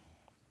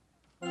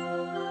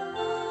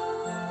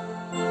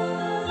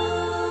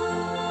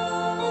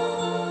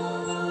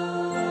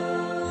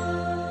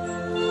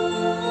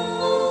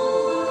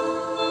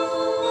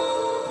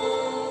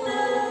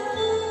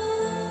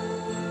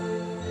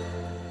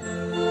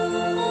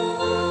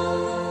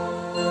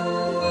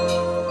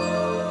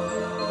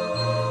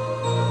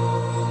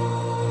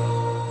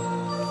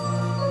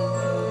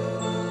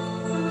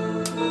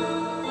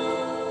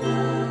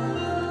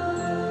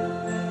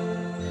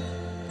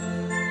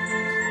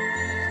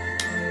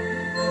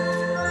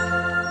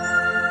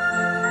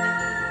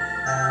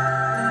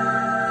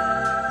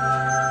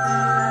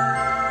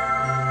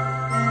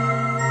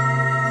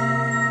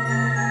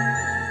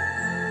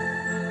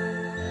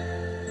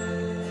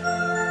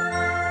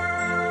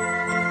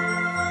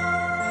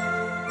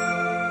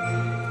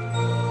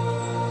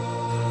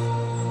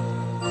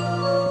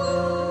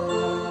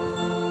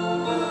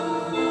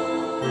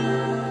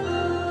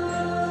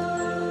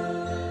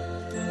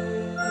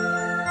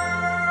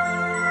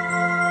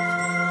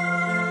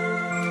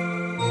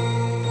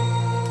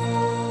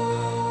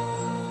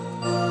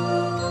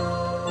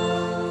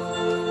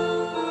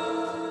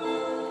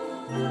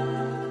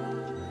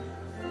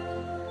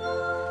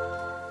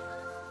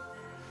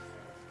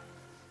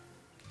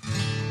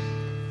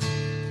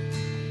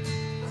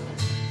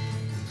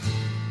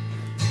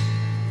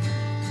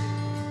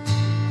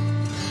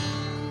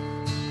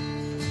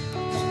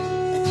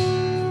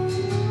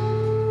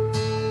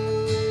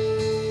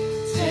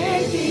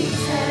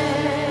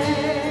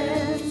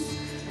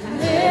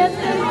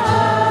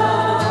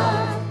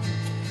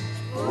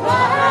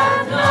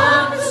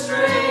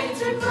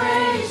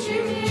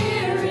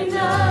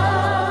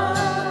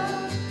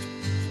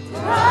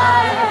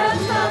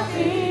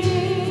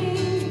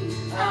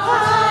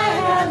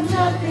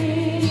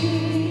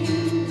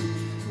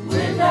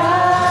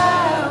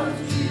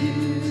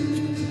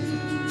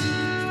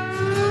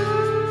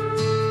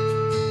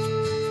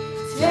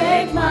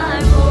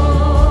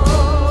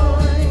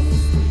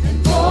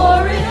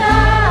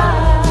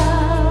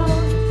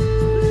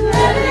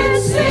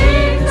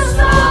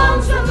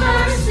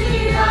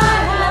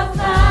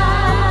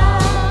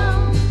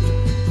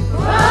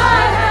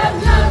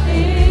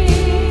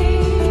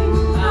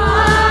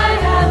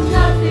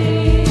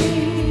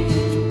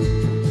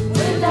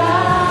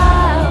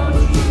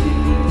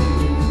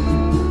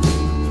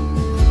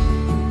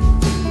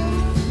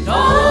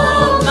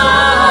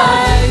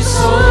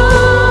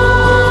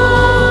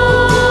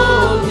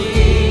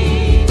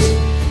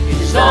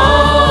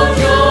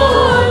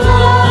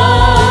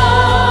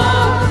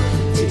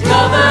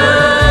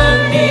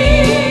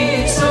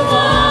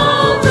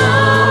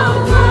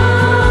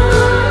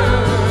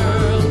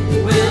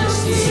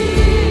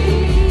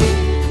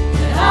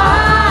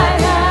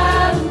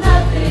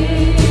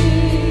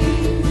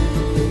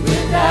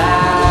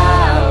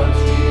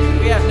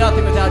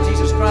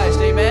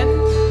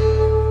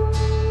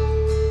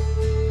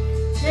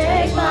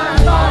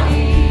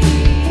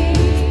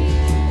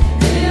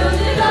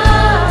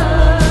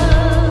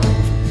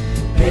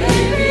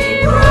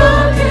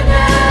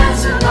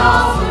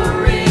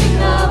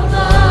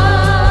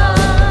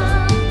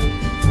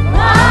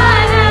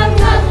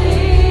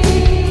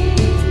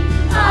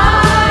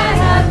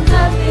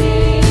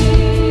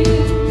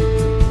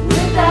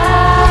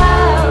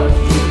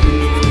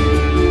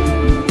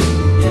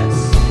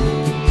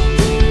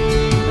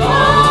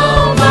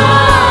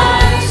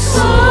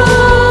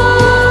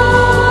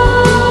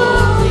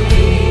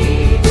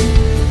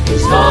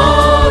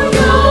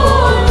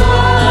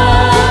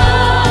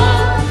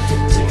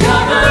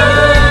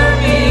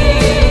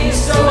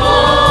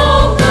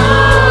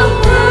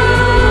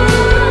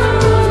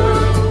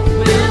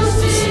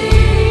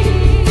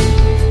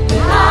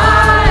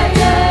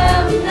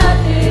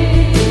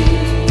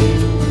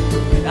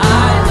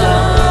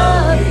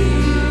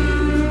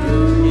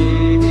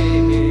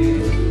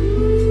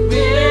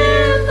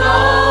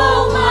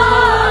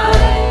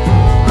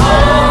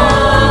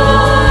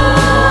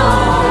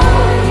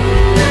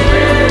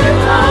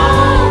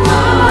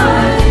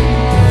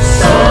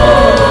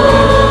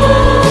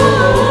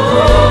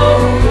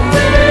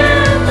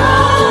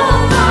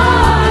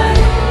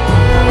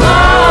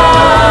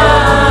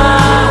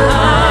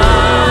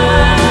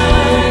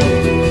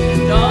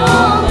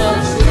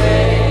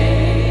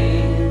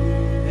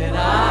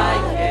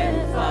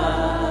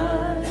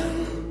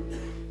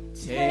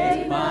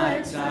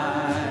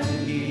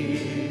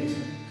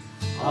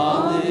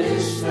 on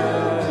this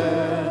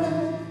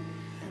earth.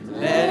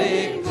 Let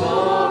it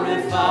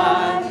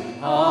glorify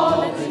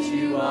all that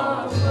you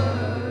are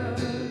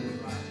worth.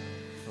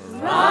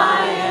 For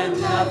I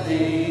am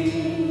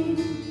nothing,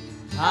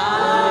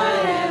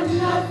 I am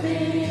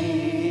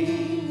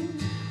nothing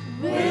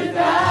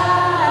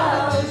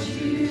without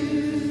you.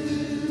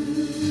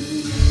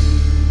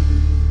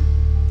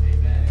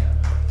 Amen.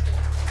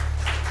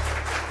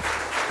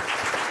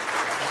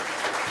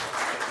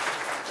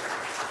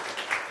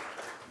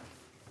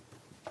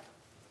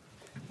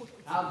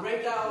 How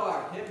great thou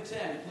art. Hymn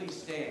 10,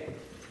 please stand.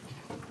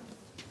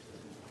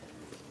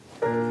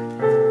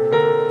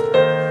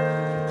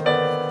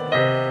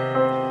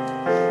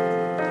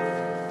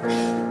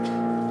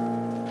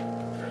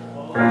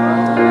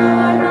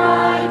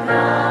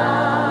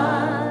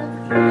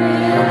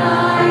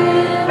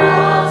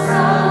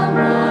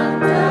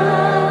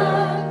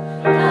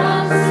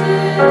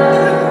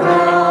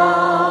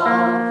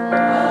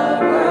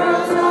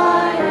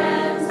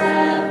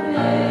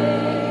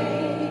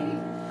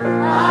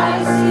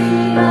 I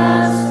see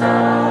the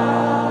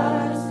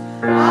stars.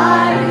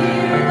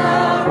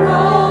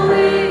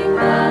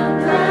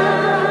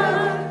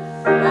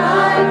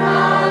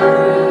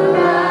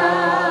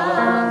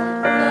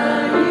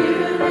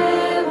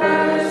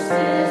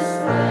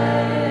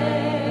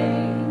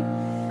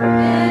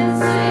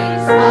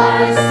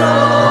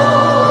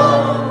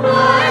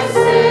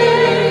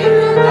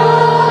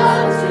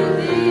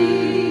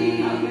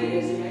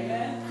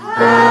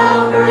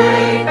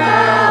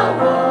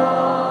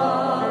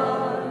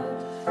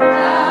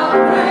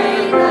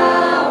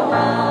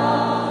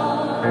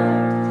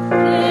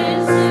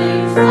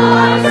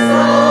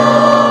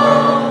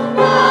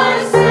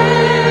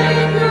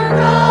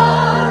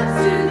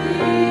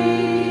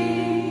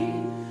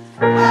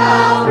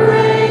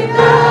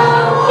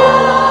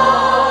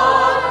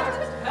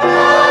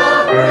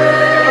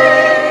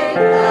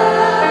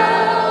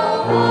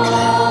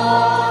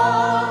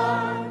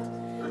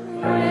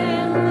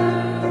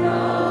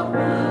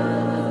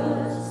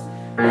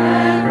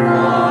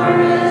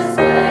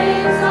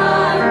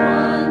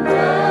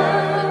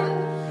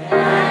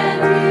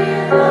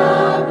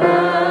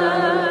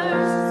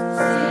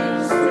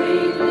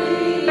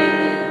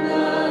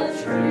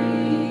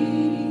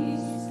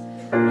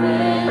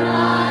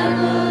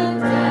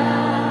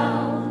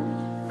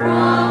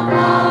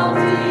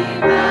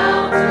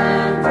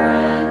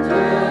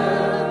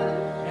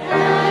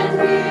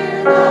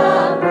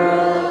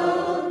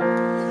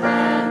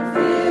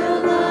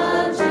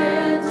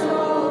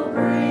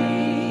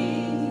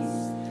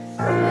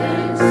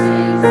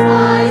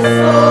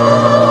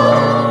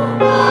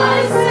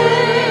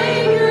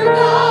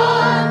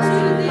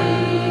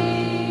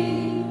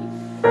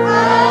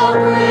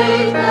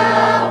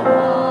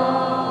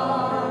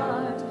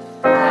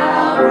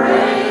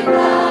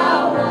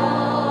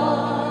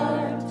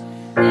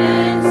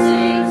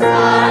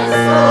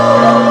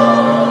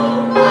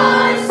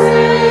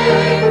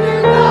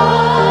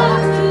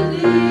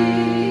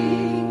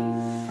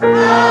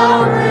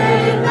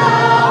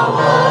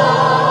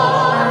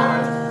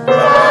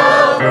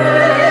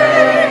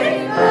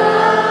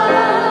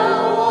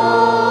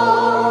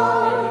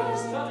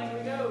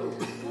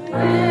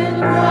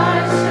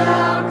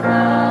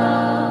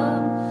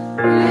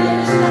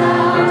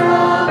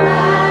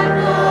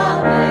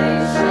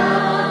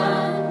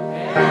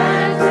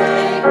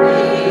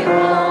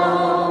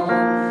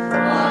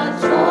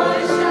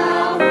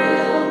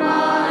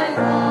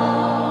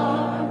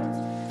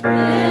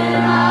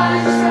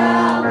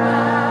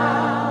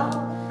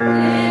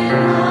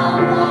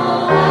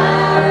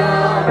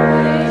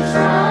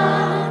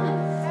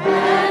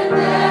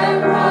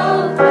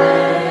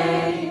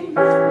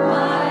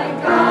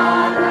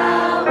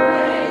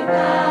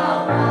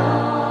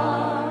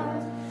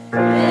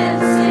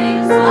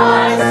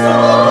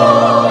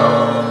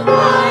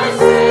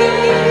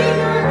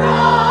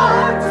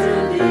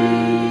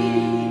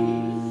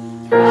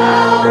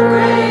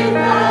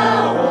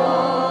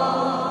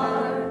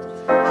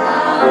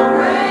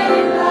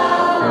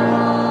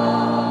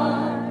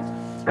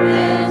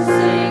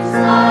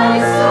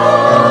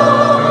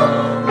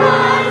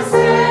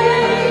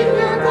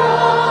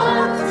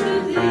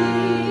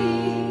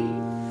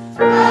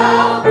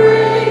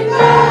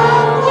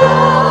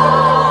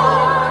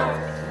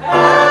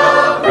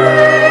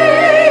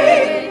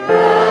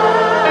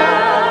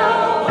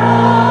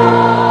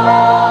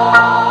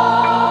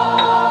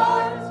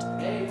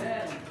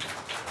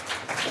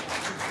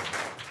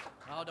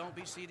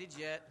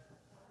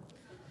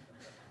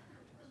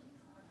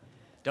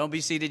 Don't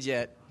be seated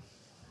yet.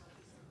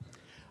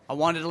 I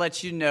wanted to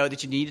let you know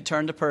that you need to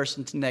turn to the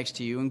person next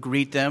to you and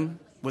greet them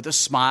with a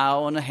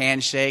smile and a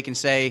handshake and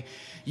say,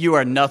 "You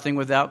are nothing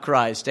without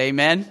Christ."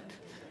 Amen?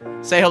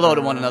 Say hello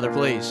to one another,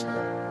 please.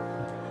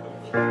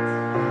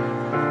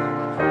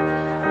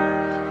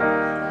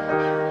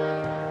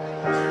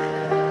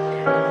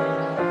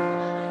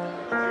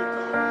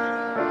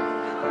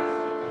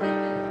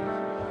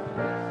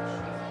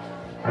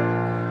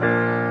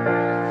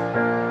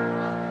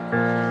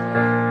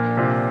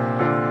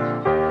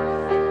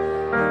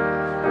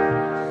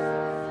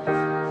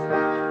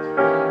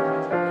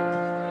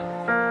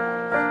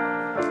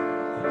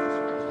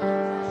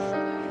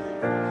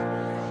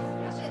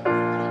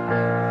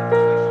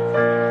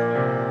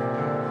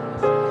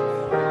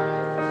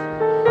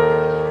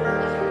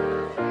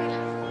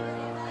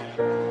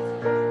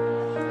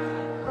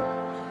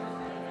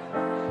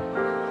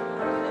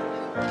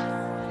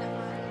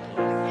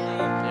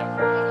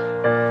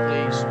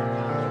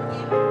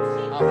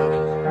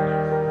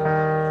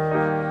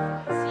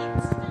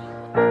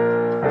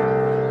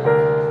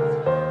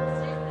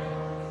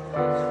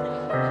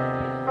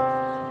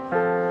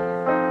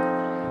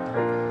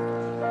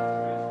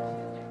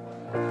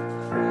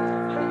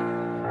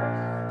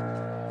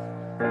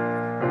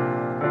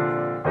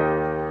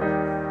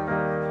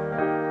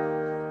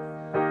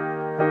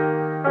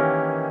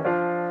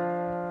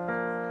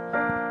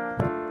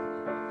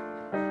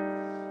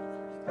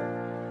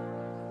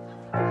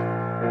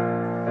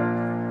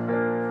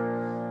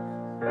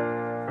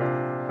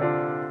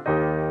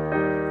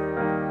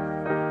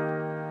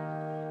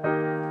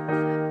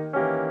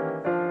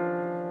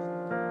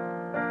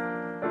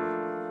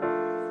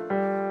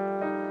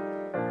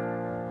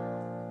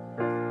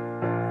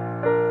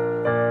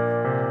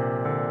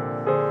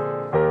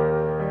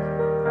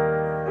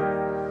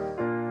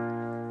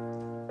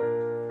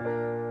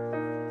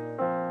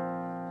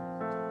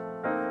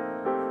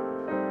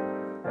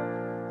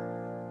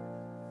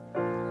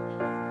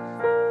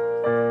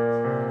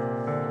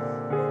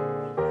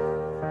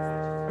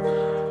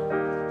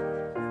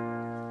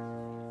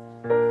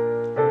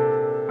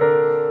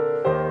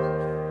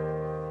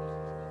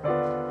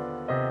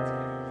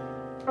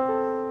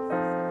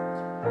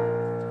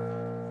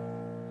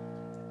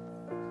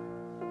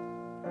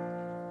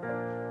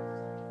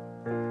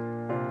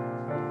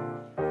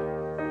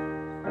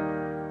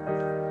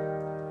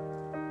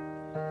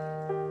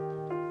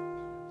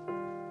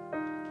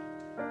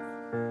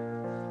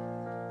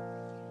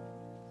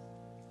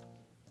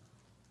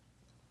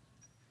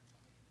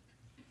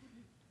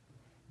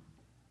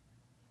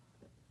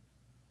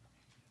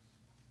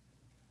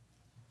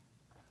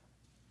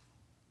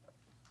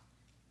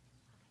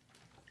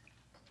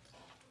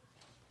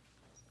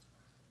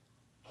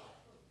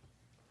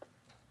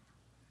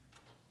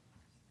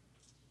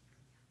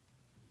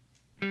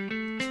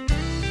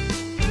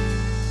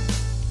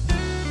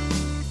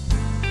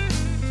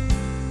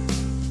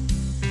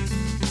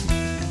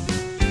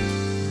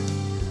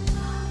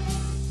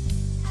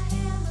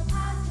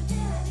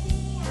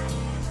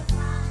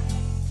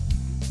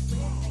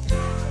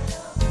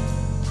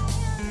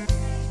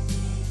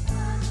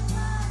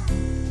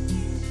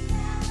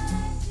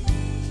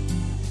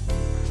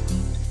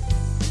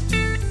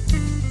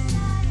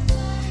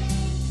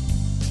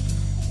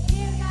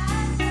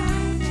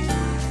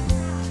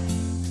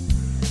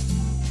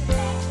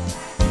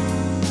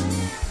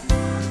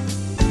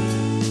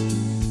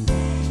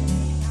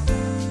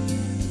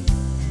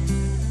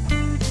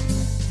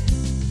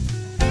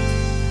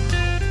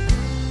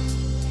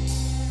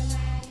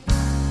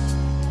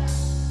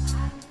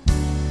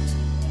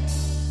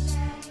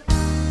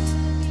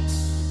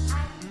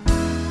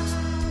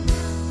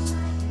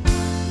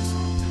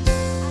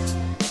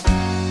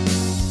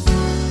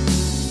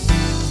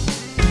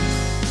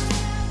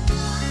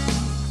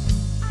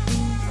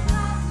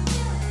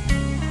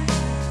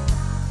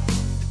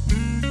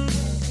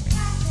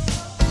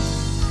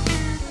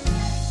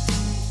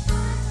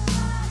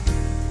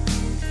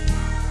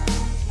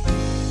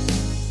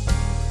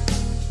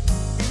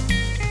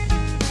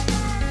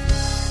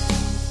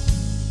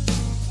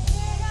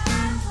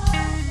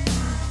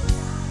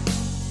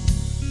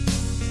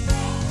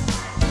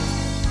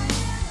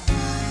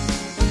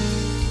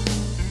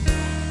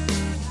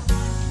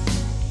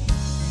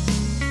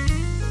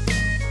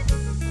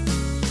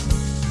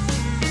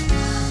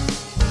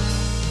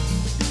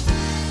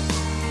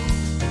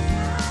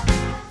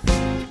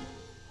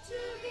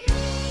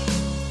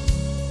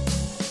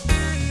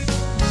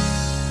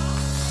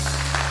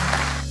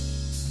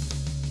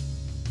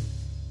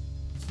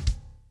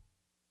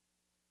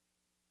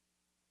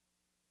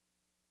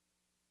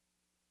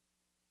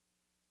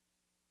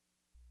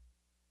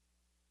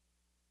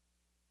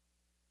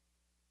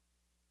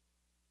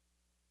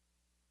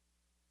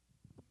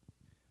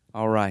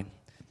 All right.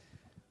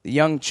 The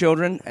young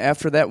children,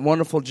 after that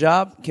wonderful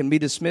job, can be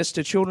dismissed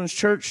to Children's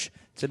Church.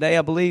 Today,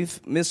 I believe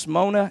Miss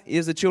Mona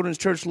is the Children's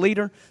Church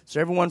leader.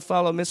 So everyone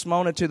follow Miss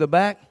Mona to the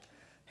back.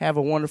 Have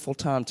a wonderful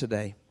time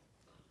today.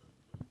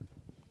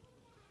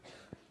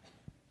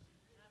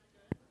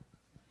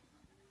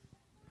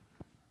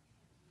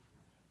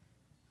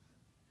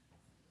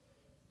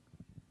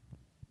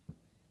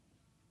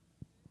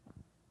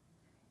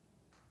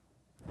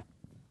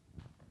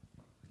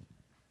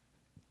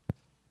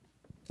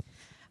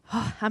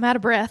 Oh, I'm out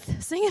of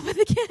breath singing with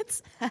the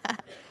kids.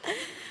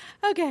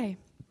 Okay.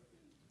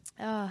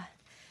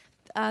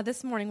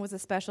 This morning was a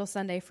special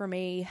Sunday for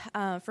me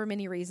for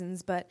many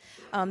reasons, but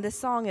this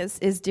song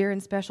is dear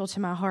and special to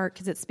my heart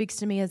because it speaks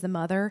to me as a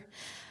mother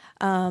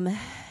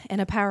in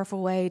a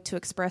powerful way to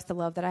express the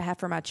love that I have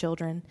for my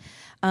children.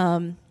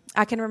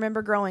 I can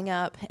remember growing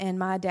up and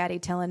my daddy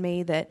telling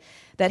me that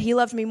he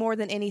loved me more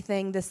than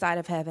anything this side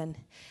of heaven.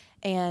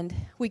 And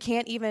we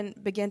can't even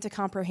begin to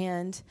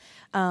comprehend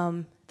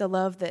the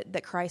love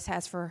that Christ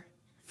has for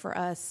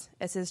us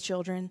as his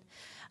children,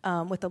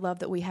 with the love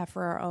that we have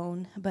for our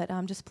own. But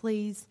just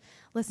please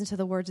listen to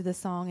the words of this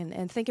song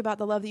and think about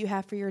the love that you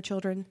have for your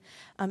children,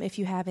 if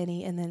you have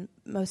any, and then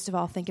most of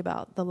all, think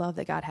about the love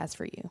that God has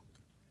for you.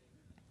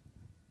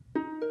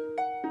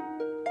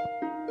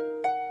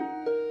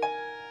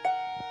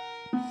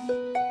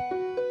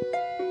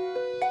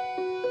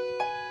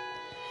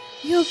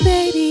 Your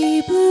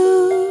baby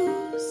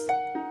blues,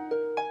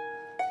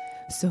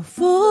 so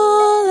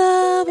full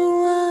of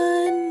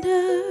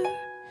wonder.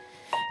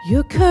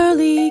 Your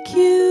curly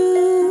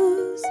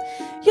cues,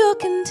 your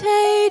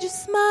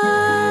contagious smile.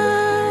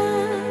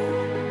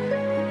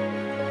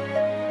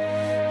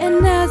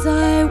 And as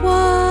I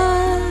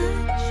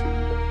watch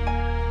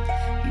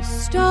you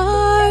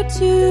start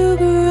to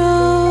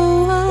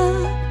grow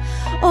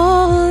up,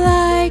 all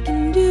I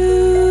can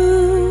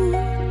do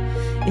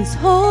is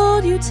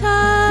hold you tight,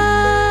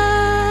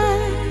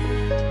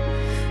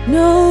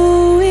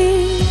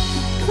 knowing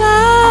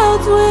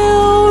clouds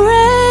will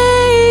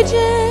rage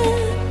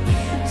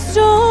and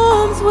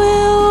storms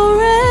will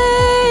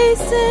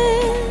race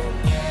in,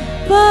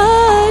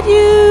 but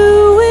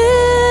you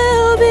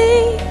will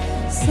be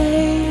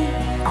safe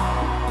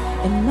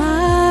in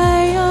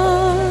my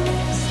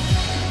arms.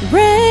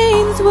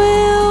 Rains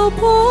will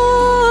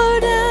pour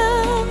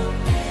down,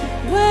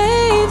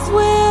 waves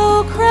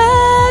will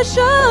crash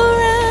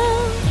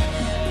around,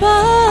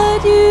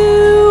 but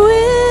you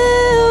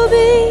will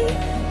be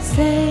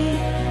safe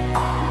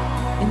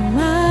in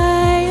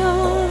my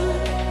arms.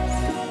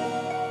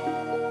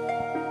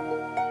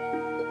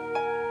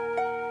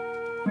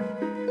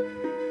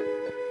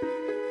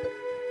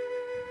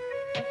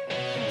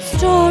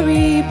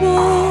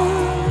 Storybooks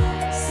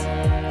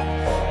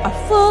are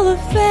full of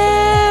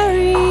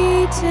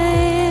fairy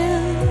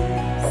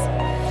tales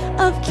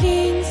of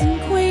kings and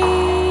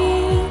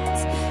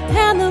queens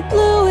and the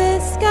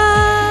bluest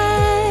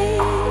skies.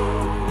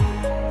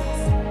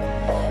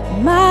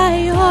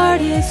 My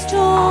heart is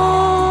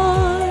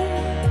torn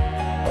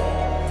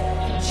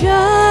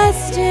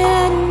just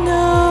in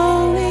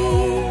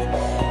knowing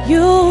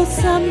you'll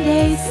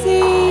someday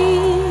see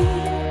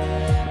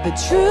the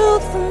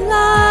truth from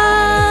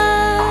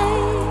lies,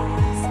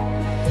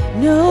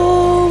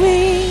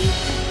 knowing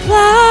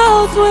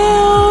clouds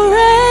will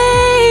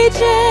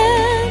rage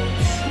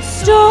and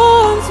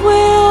storms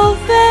will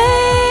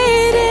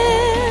fade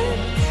in,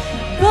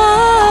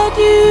 but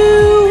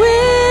you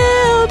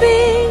will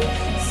be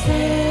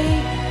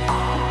safe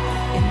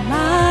in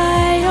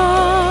my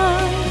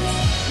arms.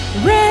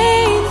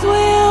 Rains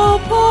will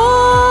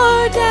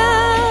pour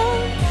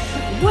down,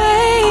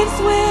 waves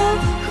will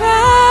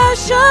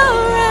crash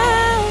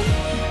around,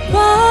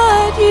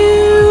 but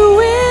you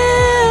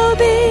will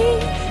be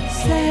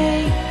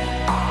safe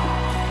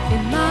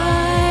in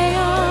my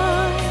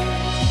arms.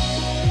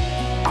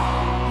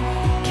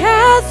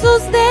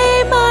 Castles,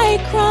 they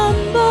might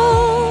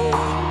crumble,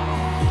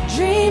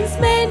 dreams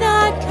may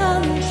not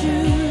come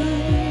true,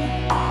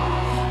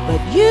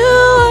 but you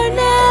are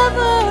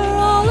never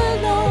all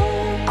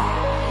alone,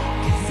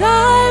 'cause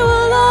I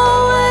will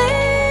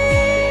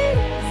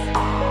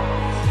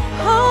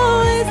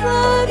always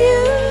love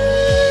you.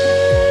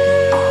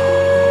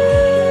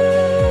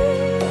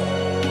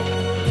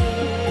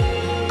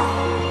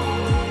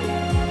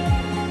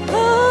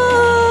 Oh,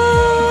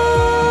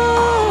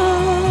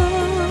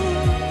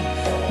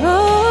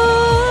 oh,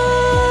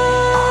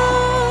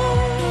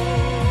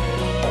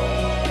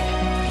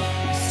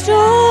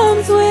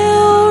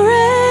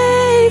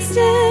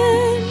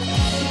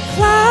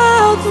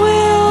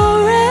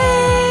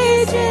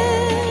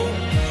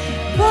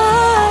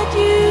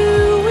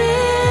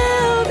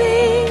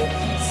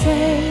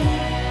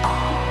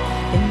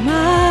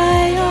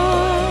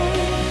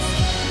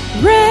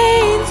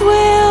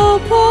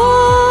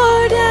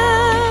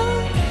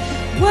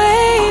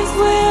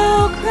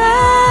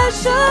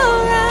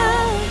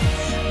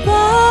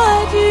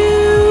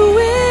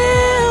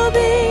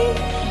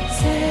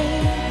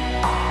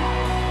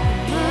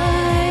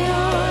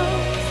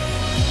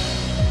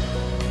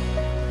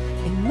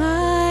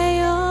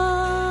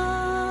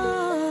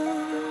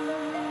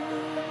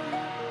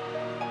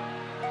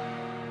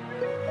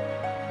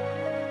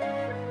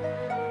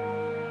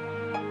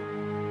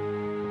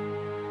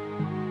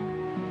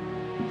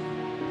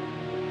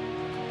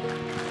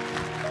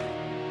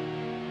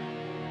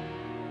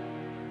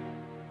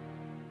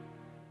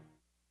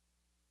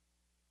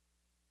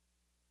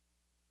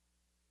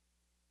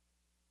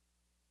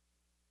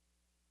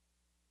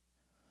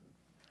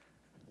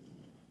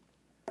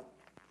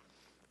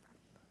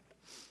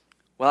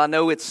 Well, I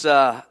know it's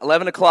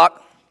 11 o'clock,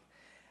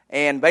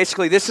 and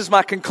basically this is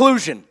my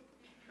conclusion.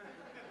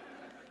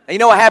 And you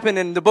know what happened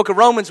in the book of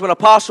Romans when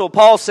Apostle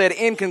Paul said,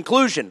 in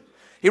conclusion?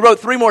 He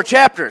wrote 3 more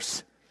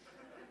chapters.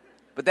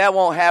 But that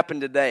won't happen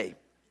today.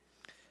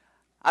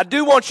 I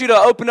do want you to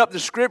open up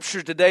the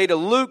scripture today to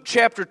Luke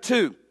chapter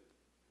 2.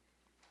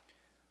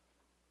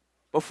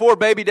 Before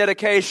baby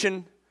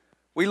dedication,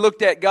 we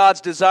looked at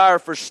God's desire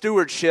for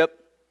stewardship.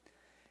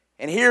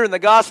 And here in the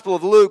Gospel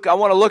of Luke, I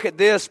want to look at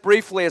this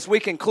briefly as we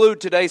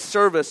conclude today's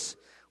service,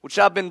 which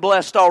I've been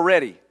blessed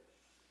already.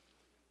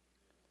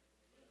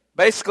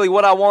 Basically,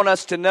 what I want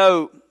us to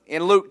know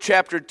in Luke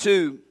chapter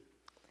 2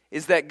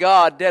 is that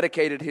God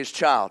dedicated His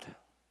child.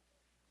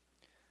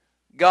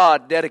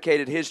 God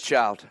dedicated His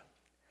child.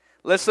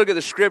 Let's look at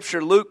the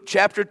scripture, Luke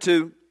chapter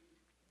 2,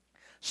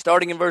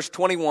 starting in verse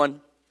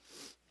 21.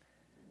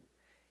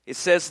 It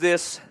says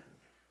this,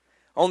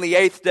 on the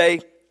 8th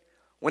day,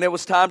 when it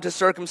was time to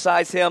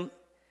circumcise him,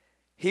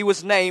 he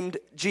was named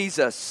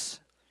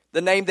Jesus,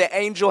 the name the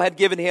angel had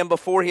given him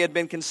before he had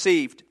been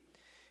conceived.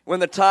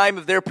 When the time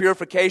of their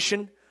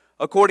purification,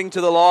 according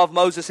to the law of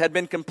Moses, had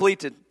been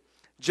completed,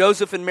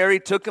 Joseph and Mary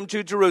took him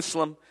to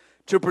Jerusalem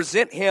to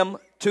present him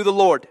to the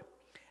Lord.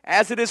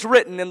 As it is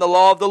written in the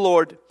law of the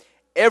Lord,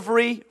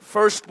 every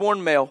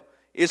firstborn male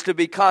is to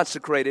be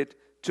consecrated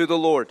to the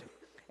Lord,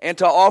 and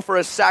to offer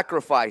a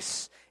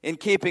sacrifice in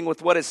keeping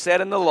with what is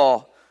said in the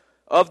law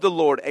of the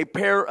Lord, a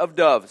pair of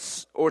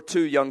doves or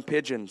 2 young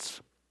pigeons.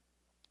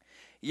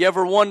 You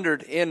ever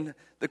wondered in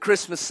the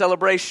Christmas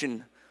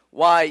celebration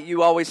why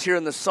you always hear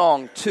in the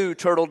song 2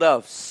 turtle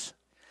doves?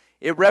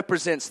 It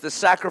represents the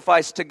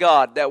sacrifice to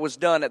God that was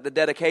done at the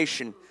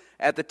dedication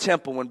at the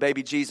temple when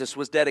baby Jesus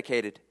was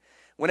dedicated.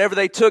 Whenever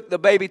they took the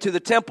baby to the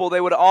temple,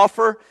 they would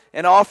offer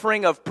an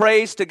offering of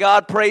praise to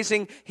God,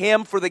 praising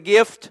Him for the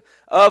gift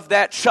of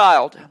that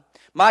child.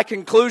 My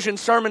conclusion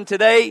sermon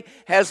today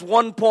has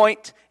one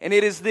point, and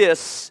it is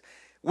this.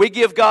 We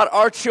give God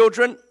our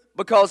children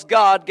because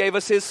God gave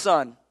us His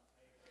Son.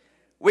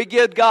 We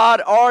give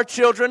God our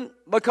children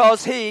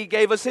because He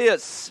gave us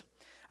His.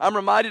 I'm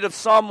reminded of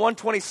Psalm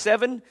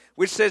 127,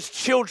 which says,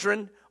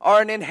 children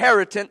are an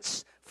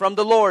inheritance from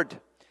the Lord.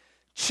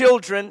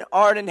 Children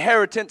are an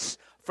inheritance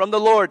from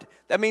the Lord.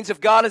 That means if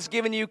God has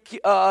given you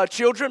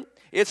children,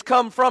 it's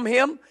come from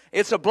Him.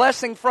 It's a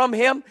blessing from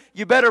Him.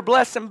 You better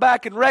bless Him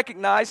back and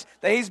recognize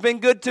that He's been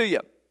good to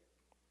you.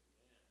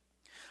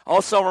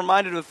 Also, I'm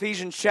reminded of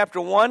Ephesians chapter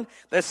 1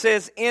 that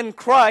says, in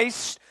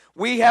Christ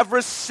we have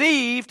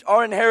received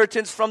our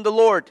inheritance from the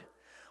Lord.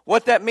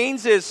 What that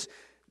means is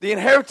the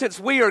inheritance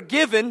we are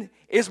given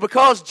is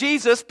because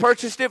Jesus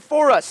purchased it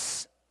for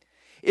us.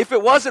 If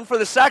it wasn't for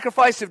the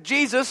sacrifice of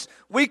Jesus,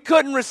 we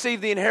couldn't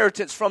receive the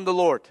inheritance from the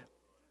Lord.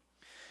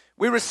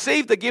 We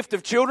received the gift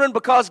of children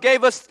because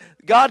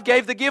God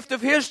gave the gift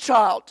of His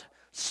child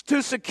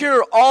to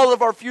secure all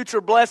of our future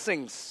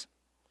blessings.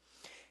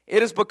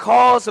 It is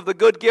because of the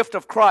good gift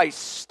of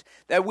Christ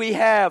that we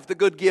have the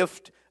good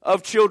gift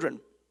of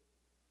children.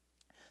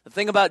 The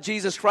thing about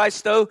Jesus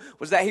Christ, though,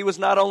 was that He was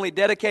not only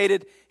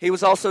dedicated, He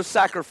was also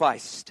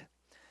sacrificed.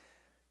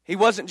 He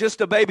wasn't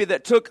just a baby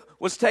that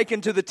was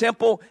taken to the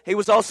temple. He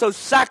was also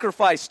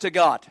sacrificed to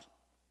God.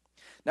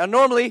 Now,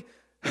 normally,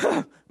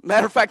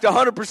 matter of fact,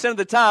 100% of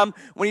the time,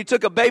 when you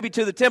took a baby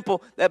to the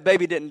temple, that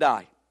baby didn't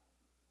die.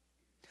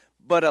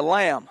 But a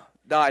lamb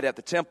died at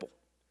the temple.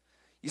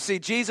 You see,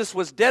 Jesus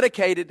was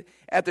dedicated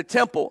at the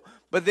temple,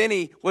 but then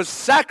He was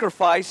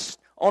sacrificed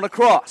on a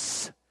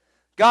cross.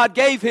 God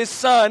gave His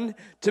Son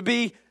to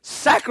be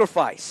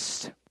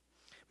sacrificed.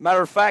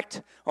 Matter of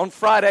fact, on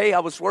Friday,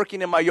 I was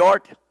working in my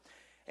yard,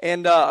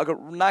 and a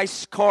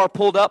nice car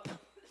pulled up.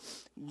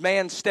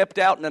 Man stepped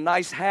out in a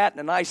nice hat and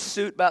a nice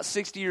suit, about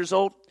 60 years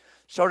old.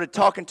 Started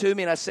talking to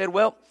me, and I said,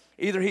 well,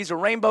 either he's a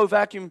rainbow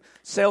vacuum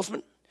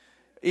salesman,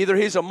 either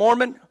he's a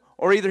Mormon,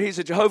 or either he's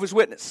a Jehovah's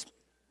Witness.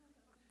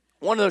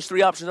 One of those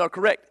 3 options are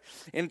correct.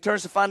 And it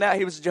turns to find out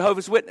he was a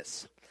Jehovah's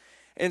Witness.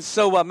 And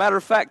so, matter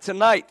of fact,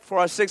 tonight for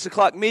our 6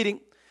 o'clock meeting,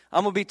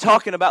 I'm going to be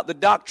talking about the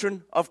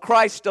doctrine of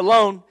Christ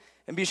alone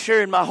and be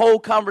sharing my whole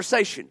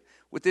conversation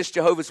with this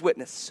Jehovah's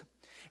Witness.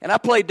 And I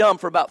played dumb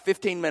for about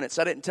 15 minutes.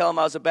 I didn't tell him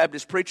I was a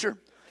Baptist preacher.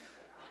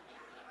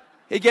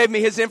 He gave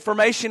me his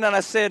information, and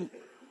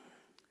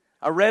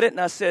I read it, and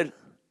I said,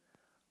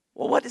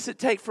 well, what does it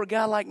take for a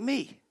guy like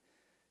me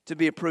to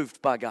be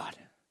approved by God?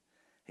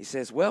 He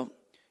says, well,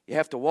 you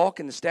have to walk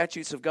in the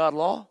statutes of God's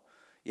law.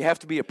 You have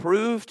to be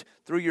approved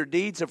through your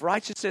deeds of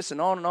righteousness,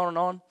 and on and on and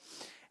on.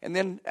 And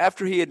then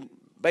after he had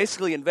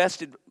basically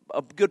invested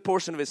a good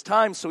portion of his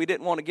time so he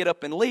didn't want to get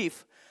up and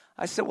leave,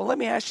 I said, well, let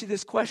me ask you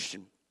this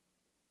question.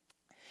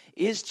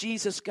 Is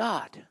Jesus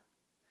God?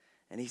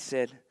 And he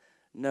said,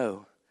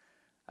 no.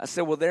 I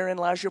said, well, therein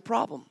lies your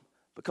problem.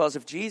 Because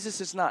if Jesus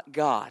is not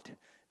God,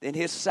 then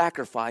His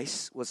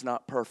sacrifice was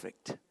not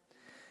perfect.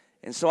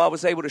 And so I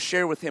was able to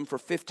share with him for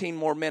 15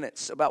 more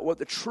minutes about what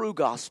the true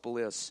gospel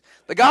is.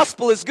 The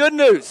gospel is good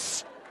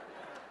news.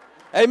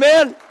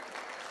 Amen?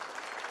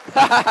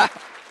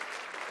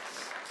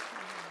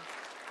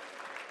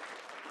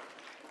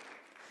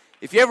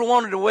 If you ever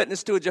wanted to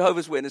witness to a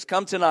Jehovah's Witness,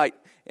 come tonight,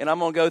 and I'm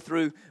going to go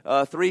through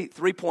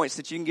three points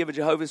that you can give a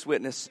Jehovah's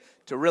Witness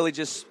to really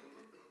just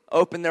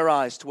open their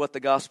eyes to what the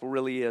gospel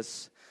really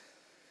is.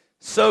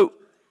 So,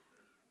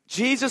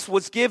 Jesus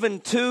was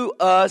given to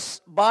us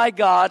by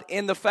God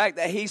in the fact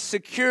that He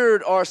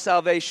secured our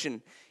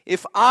salvation.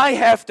 If I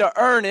have to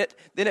earn it,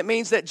 then it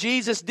means that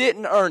Jesus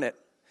didn't earn it.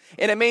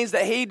 And it means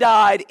that He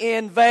died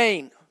in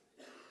vain.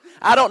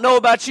 I don't know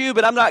about you,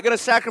 but I'm not going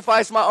to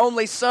sacrifice my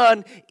only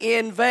son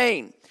in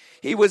vain.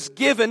 He was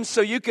given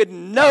so you could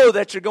know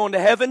that you're going to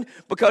heaven,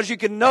 because you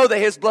can know that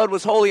His blood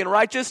was holy and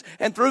righteous,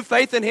 and through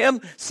faith in Him,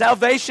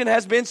 salvation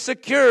has been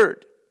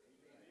secured.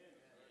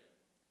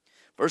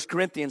 1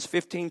 Corinthians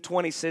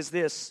 15:20 says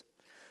this,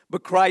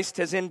 "But Christ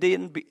has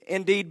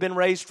indeed been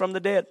raised from the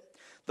dead,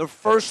 the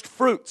first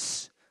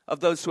fruits of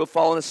those who have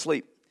fallen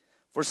asleep.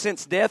 For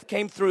since death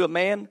came through a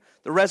man,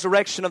 the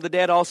resurrection of the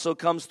dead also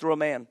comes through a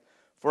man.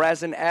 For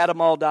as in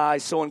Adam all die,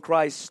 so in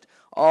Christ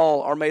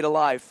all are made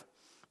alive.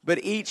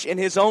 But each in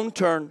his own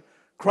turn,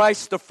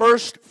 Christ the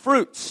first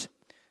fruits.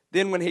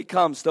 Then when He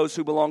comes, those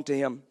who belong to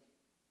Him."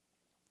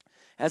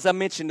 As I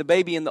mentioned, the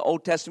baby in the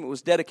Old Testament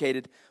was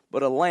dedicated,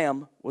 but a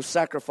lamb was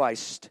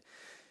sacrificed.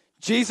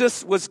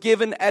 Jesus was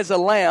given as a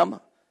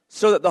lamb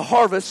so that the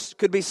harvest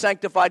could be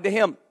sanctified to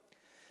Him.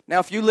 Now,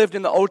 if you lived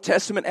in the Old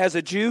Testament as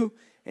a Jew,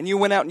 and you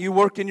went out and you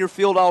worked in your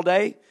field all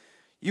day,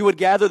 you would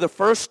gather the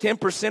first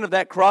 10% of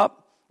that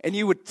crop, and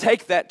you would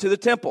take that to the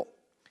temple.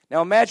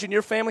 Now imagine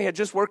your family had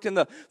just worked in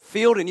the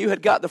field and you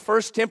had got the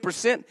first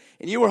 10%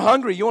 and you were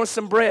hungry. You wanted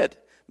some bread,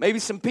 maybe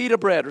some pita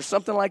bread or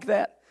something like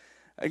that.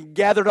 I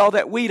gathered all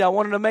that wheat. I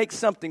wanted to make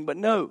something, but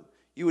no,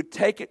 you would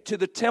take it to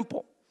the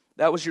temple.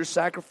 That was your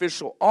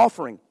sacrificial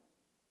offering.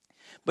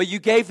 But you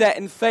gave that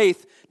in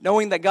faith,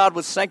 knowing that God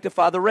would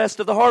sanctify the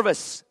rest of the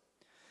harvest.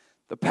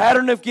 The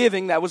pattern of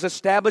giving that was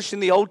established in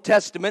the Old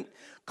Testament,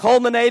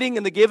 culminating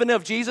in the giving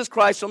of Jesus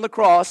Christ on the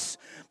cross,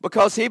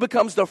 because He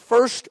becomes the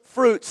first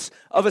fruits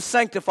of a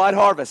sanctified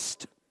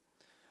harvest.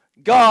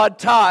 God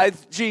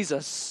tithed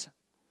Jesus.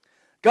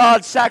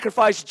 God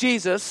sacrificed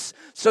Jesus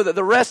so that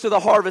the rest of the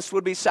harvest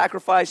would be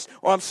sanctified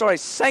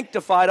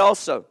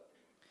also.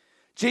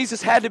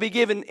 Jesus had to be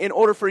given in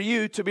order for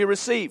you to be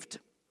received.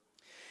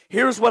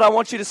 Here's what I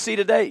want you to see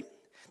today.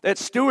 That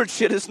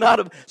stewardship is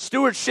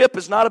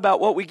not about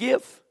what we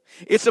give.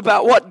 It's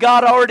about what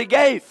God already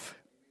gave.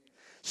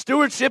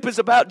 Stewardship is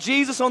about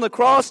Jesus on the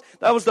cross.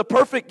 That was the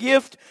perfect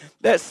gift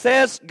that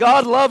says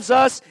God loves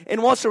us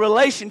and wants a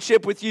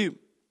relationship with you.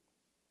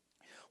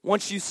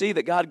 Once you see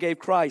that God gave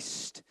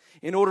Christ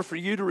in order for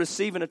you to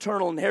receive an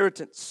eternal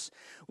inheritance,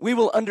 we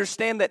will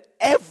understand that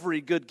every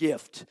good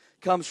gift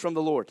comes from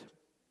the Lord.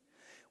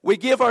 We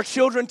give our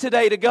children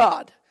today to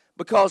God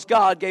because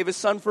God gave His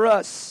Son for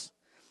us.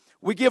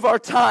 We give our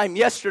time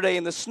yesterday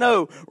in the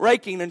snow,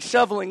 raking and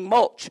shoveling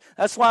mulch.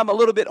 That's why I'm a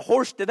little bit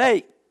hoarse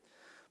today.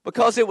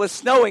 Because it was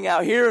snowing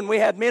out here and we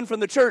had men from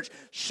the church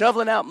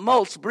shoveling out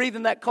mulch,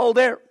 breathing that cold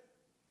air.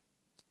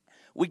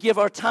 We give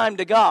our time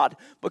to God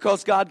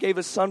because God gave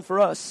His Son for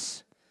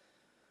us.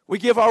 We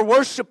give our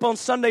worship on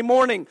Sunday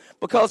morning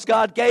because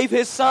God gave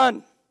His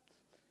Son.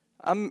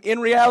 I'm in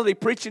reality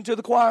preaching to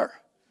the choir.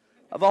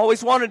 I've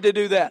always wanted to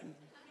do that.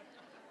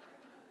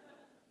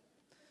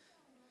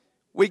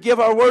 We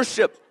give our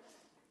worship.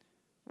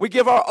 We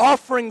give our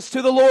offerings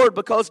to the Lord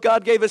because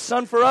God gave His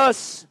Son for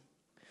us.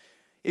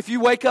 If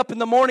you wake up in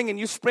the morning and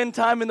you spend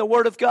time in the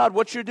Word of God,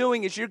 what you're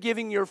doing is you're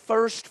giving your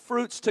first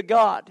fruits to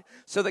God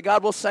so that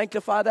God will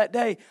sanctify that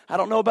day. I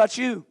don't know about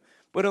you,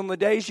 but on the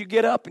days you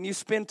get up and you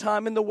spend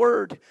time in the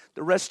Word,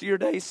 the rest of your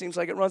day seems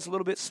like it runs a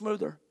little bit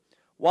smoother.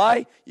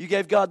 Why? You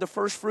gave God the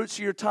first fruits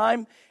of your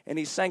time and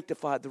He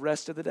sanctified the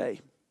rest of the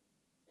day.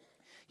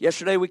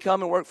 Yesterday we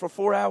come and worked for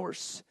 4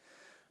 hours.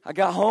 I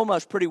got home, I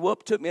was pretty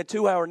whooped, took me a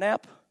 2-hour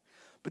nap.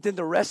 But then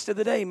the rest of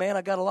the day, man,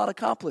 I got a lot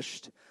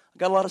accomplished. I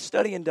got a lot of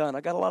studying done.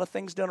 I got a lot of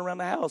things done around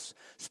the house.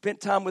 Spent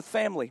time with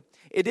family.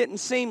 It didn't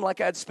seem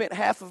like I'd spent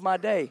half of my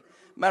day.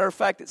 Matter of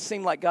fact, it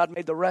seemed like God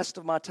made the rest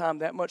of my time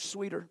that much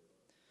sweeter.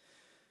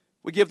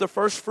 We give the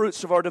first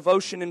fruits of our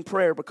devotion in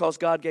prayer because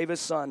God gave His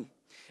Son.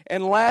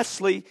 And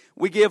lastly,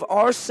 we give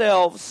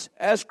ourselves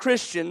as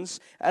Christians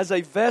as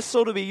a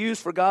vessel to be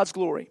used for God's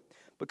glory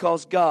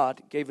because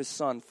God gave His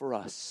Son for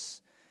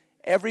us.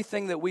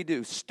 Everything that we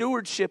do,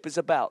 stewardship is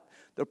about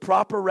the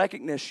proper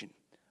recognition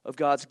of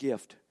God's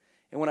gift.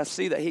 And when I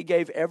see that He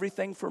gave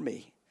everything for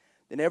me,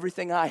 then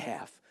everything I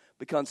have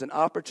becomes an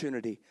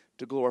opportunity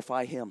to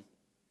glorify Him.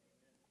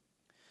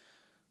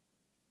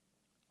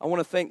 I want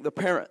to thank the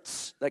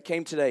parents that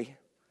came today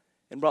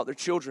and brought their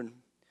children.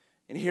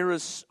 And here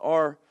is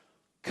our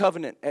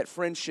covenant at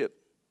Friendship,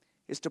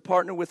 is to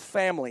partner with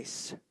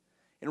families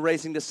in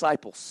raising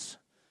disciples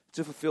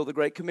to fulfill the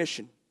Great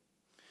Commission.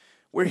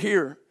 We're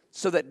here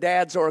so that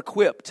dads are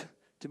equipped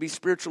to be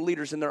spiritual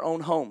leaders in their own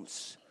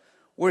homes.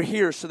 We're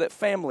here so that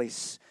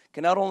families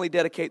can not only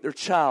dedicate their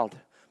child,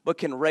 but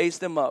can raise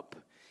them up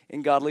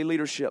in godly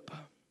leadership.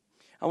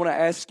 I want to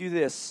ask you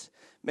this.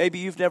 Maybe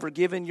you've never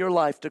given your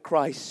life to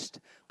Christ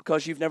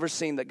because you've never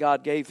seen that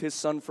God gave His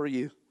Son for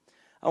you.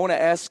 I want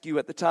to ask you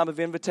at the time of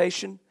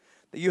invitation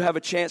that you have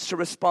a chance to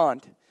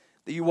respond,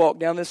 that you walk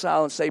down this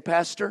aisle and say,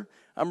 Pastor,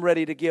 I'm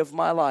ready to give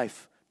my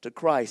life to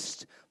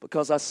Christ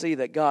because I see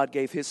that God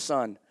gave His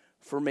Son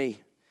for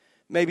me.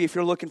 Maybe if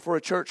you're looking for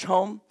a church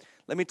home,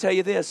 let me tell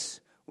you this.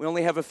 We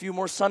only have a few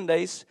more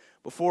Sundays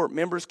before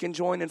members can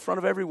join in front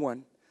of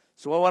everyone.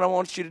 So what I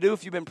want you to do,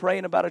 if you've been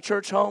praying about a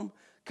church home,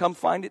 come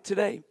find it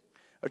today.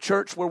 A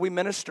church where we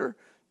minister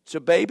to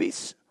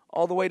babies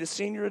all the way to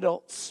senior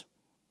adults.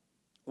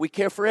 We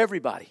care for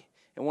everybody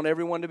and want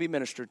everyone to be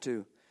ministered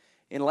to.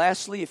 And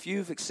lastly, if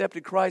you've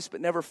accepted Christ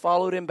but never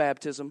followed in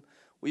baptism,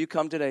 will you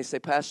come today and say,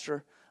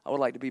 Pastor, I would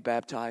like to be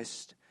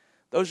baptized.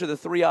 Those are the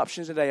three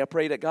options today. I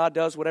pray that God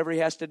does whatever He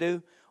has to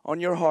do on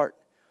your heart.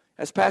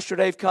 As Pastor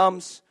Dave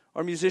comes,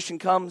 our musician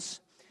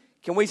comes,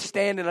 can we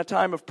stand in a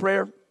time of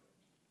prayer?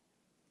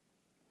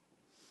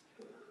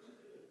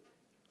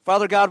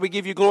 Father God, we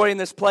give you glory in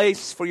this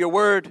place for your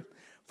word,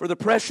 for the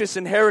precious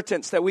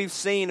inheritance that we've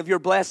seen of your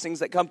blessings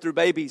that come through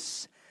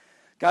babies.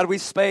 God,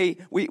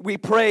 we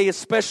pray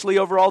especially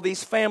over all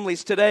these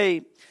families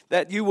today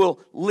that you will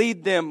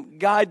lead them,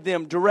 guide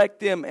them, direct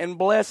them, and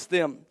bless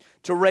them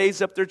to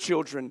raise up their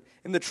children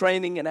in the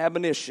training and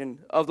admonition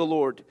of the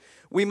Lord.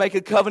 We make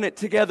a covenant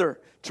together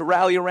to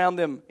rally around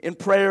them in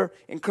prayer,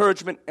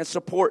 encouragement, and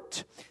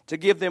support, to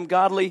give them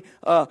godly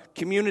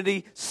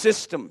community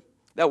system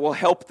that will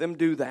help them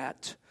do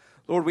that.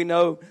 Lord, we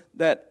know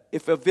that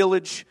if a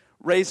village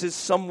raises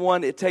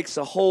someone, it takes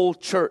a whole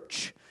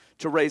church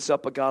to raise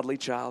up a godly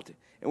child.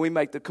 And we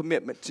make the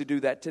commitment to do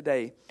that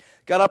today.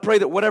 God, I pray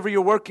that whatever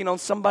you're working on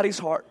somebody's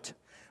heart,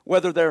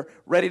 whether they're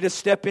ready to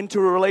step into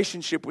a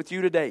relationship with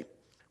you today,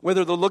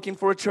 whether they're looking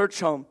for a church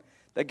home,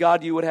 that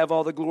God, you would have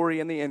all the glory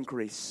and the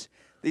increase.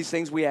 These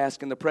things we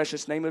ask in the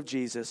precious name of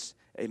Jesus.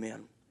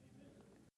 Amen.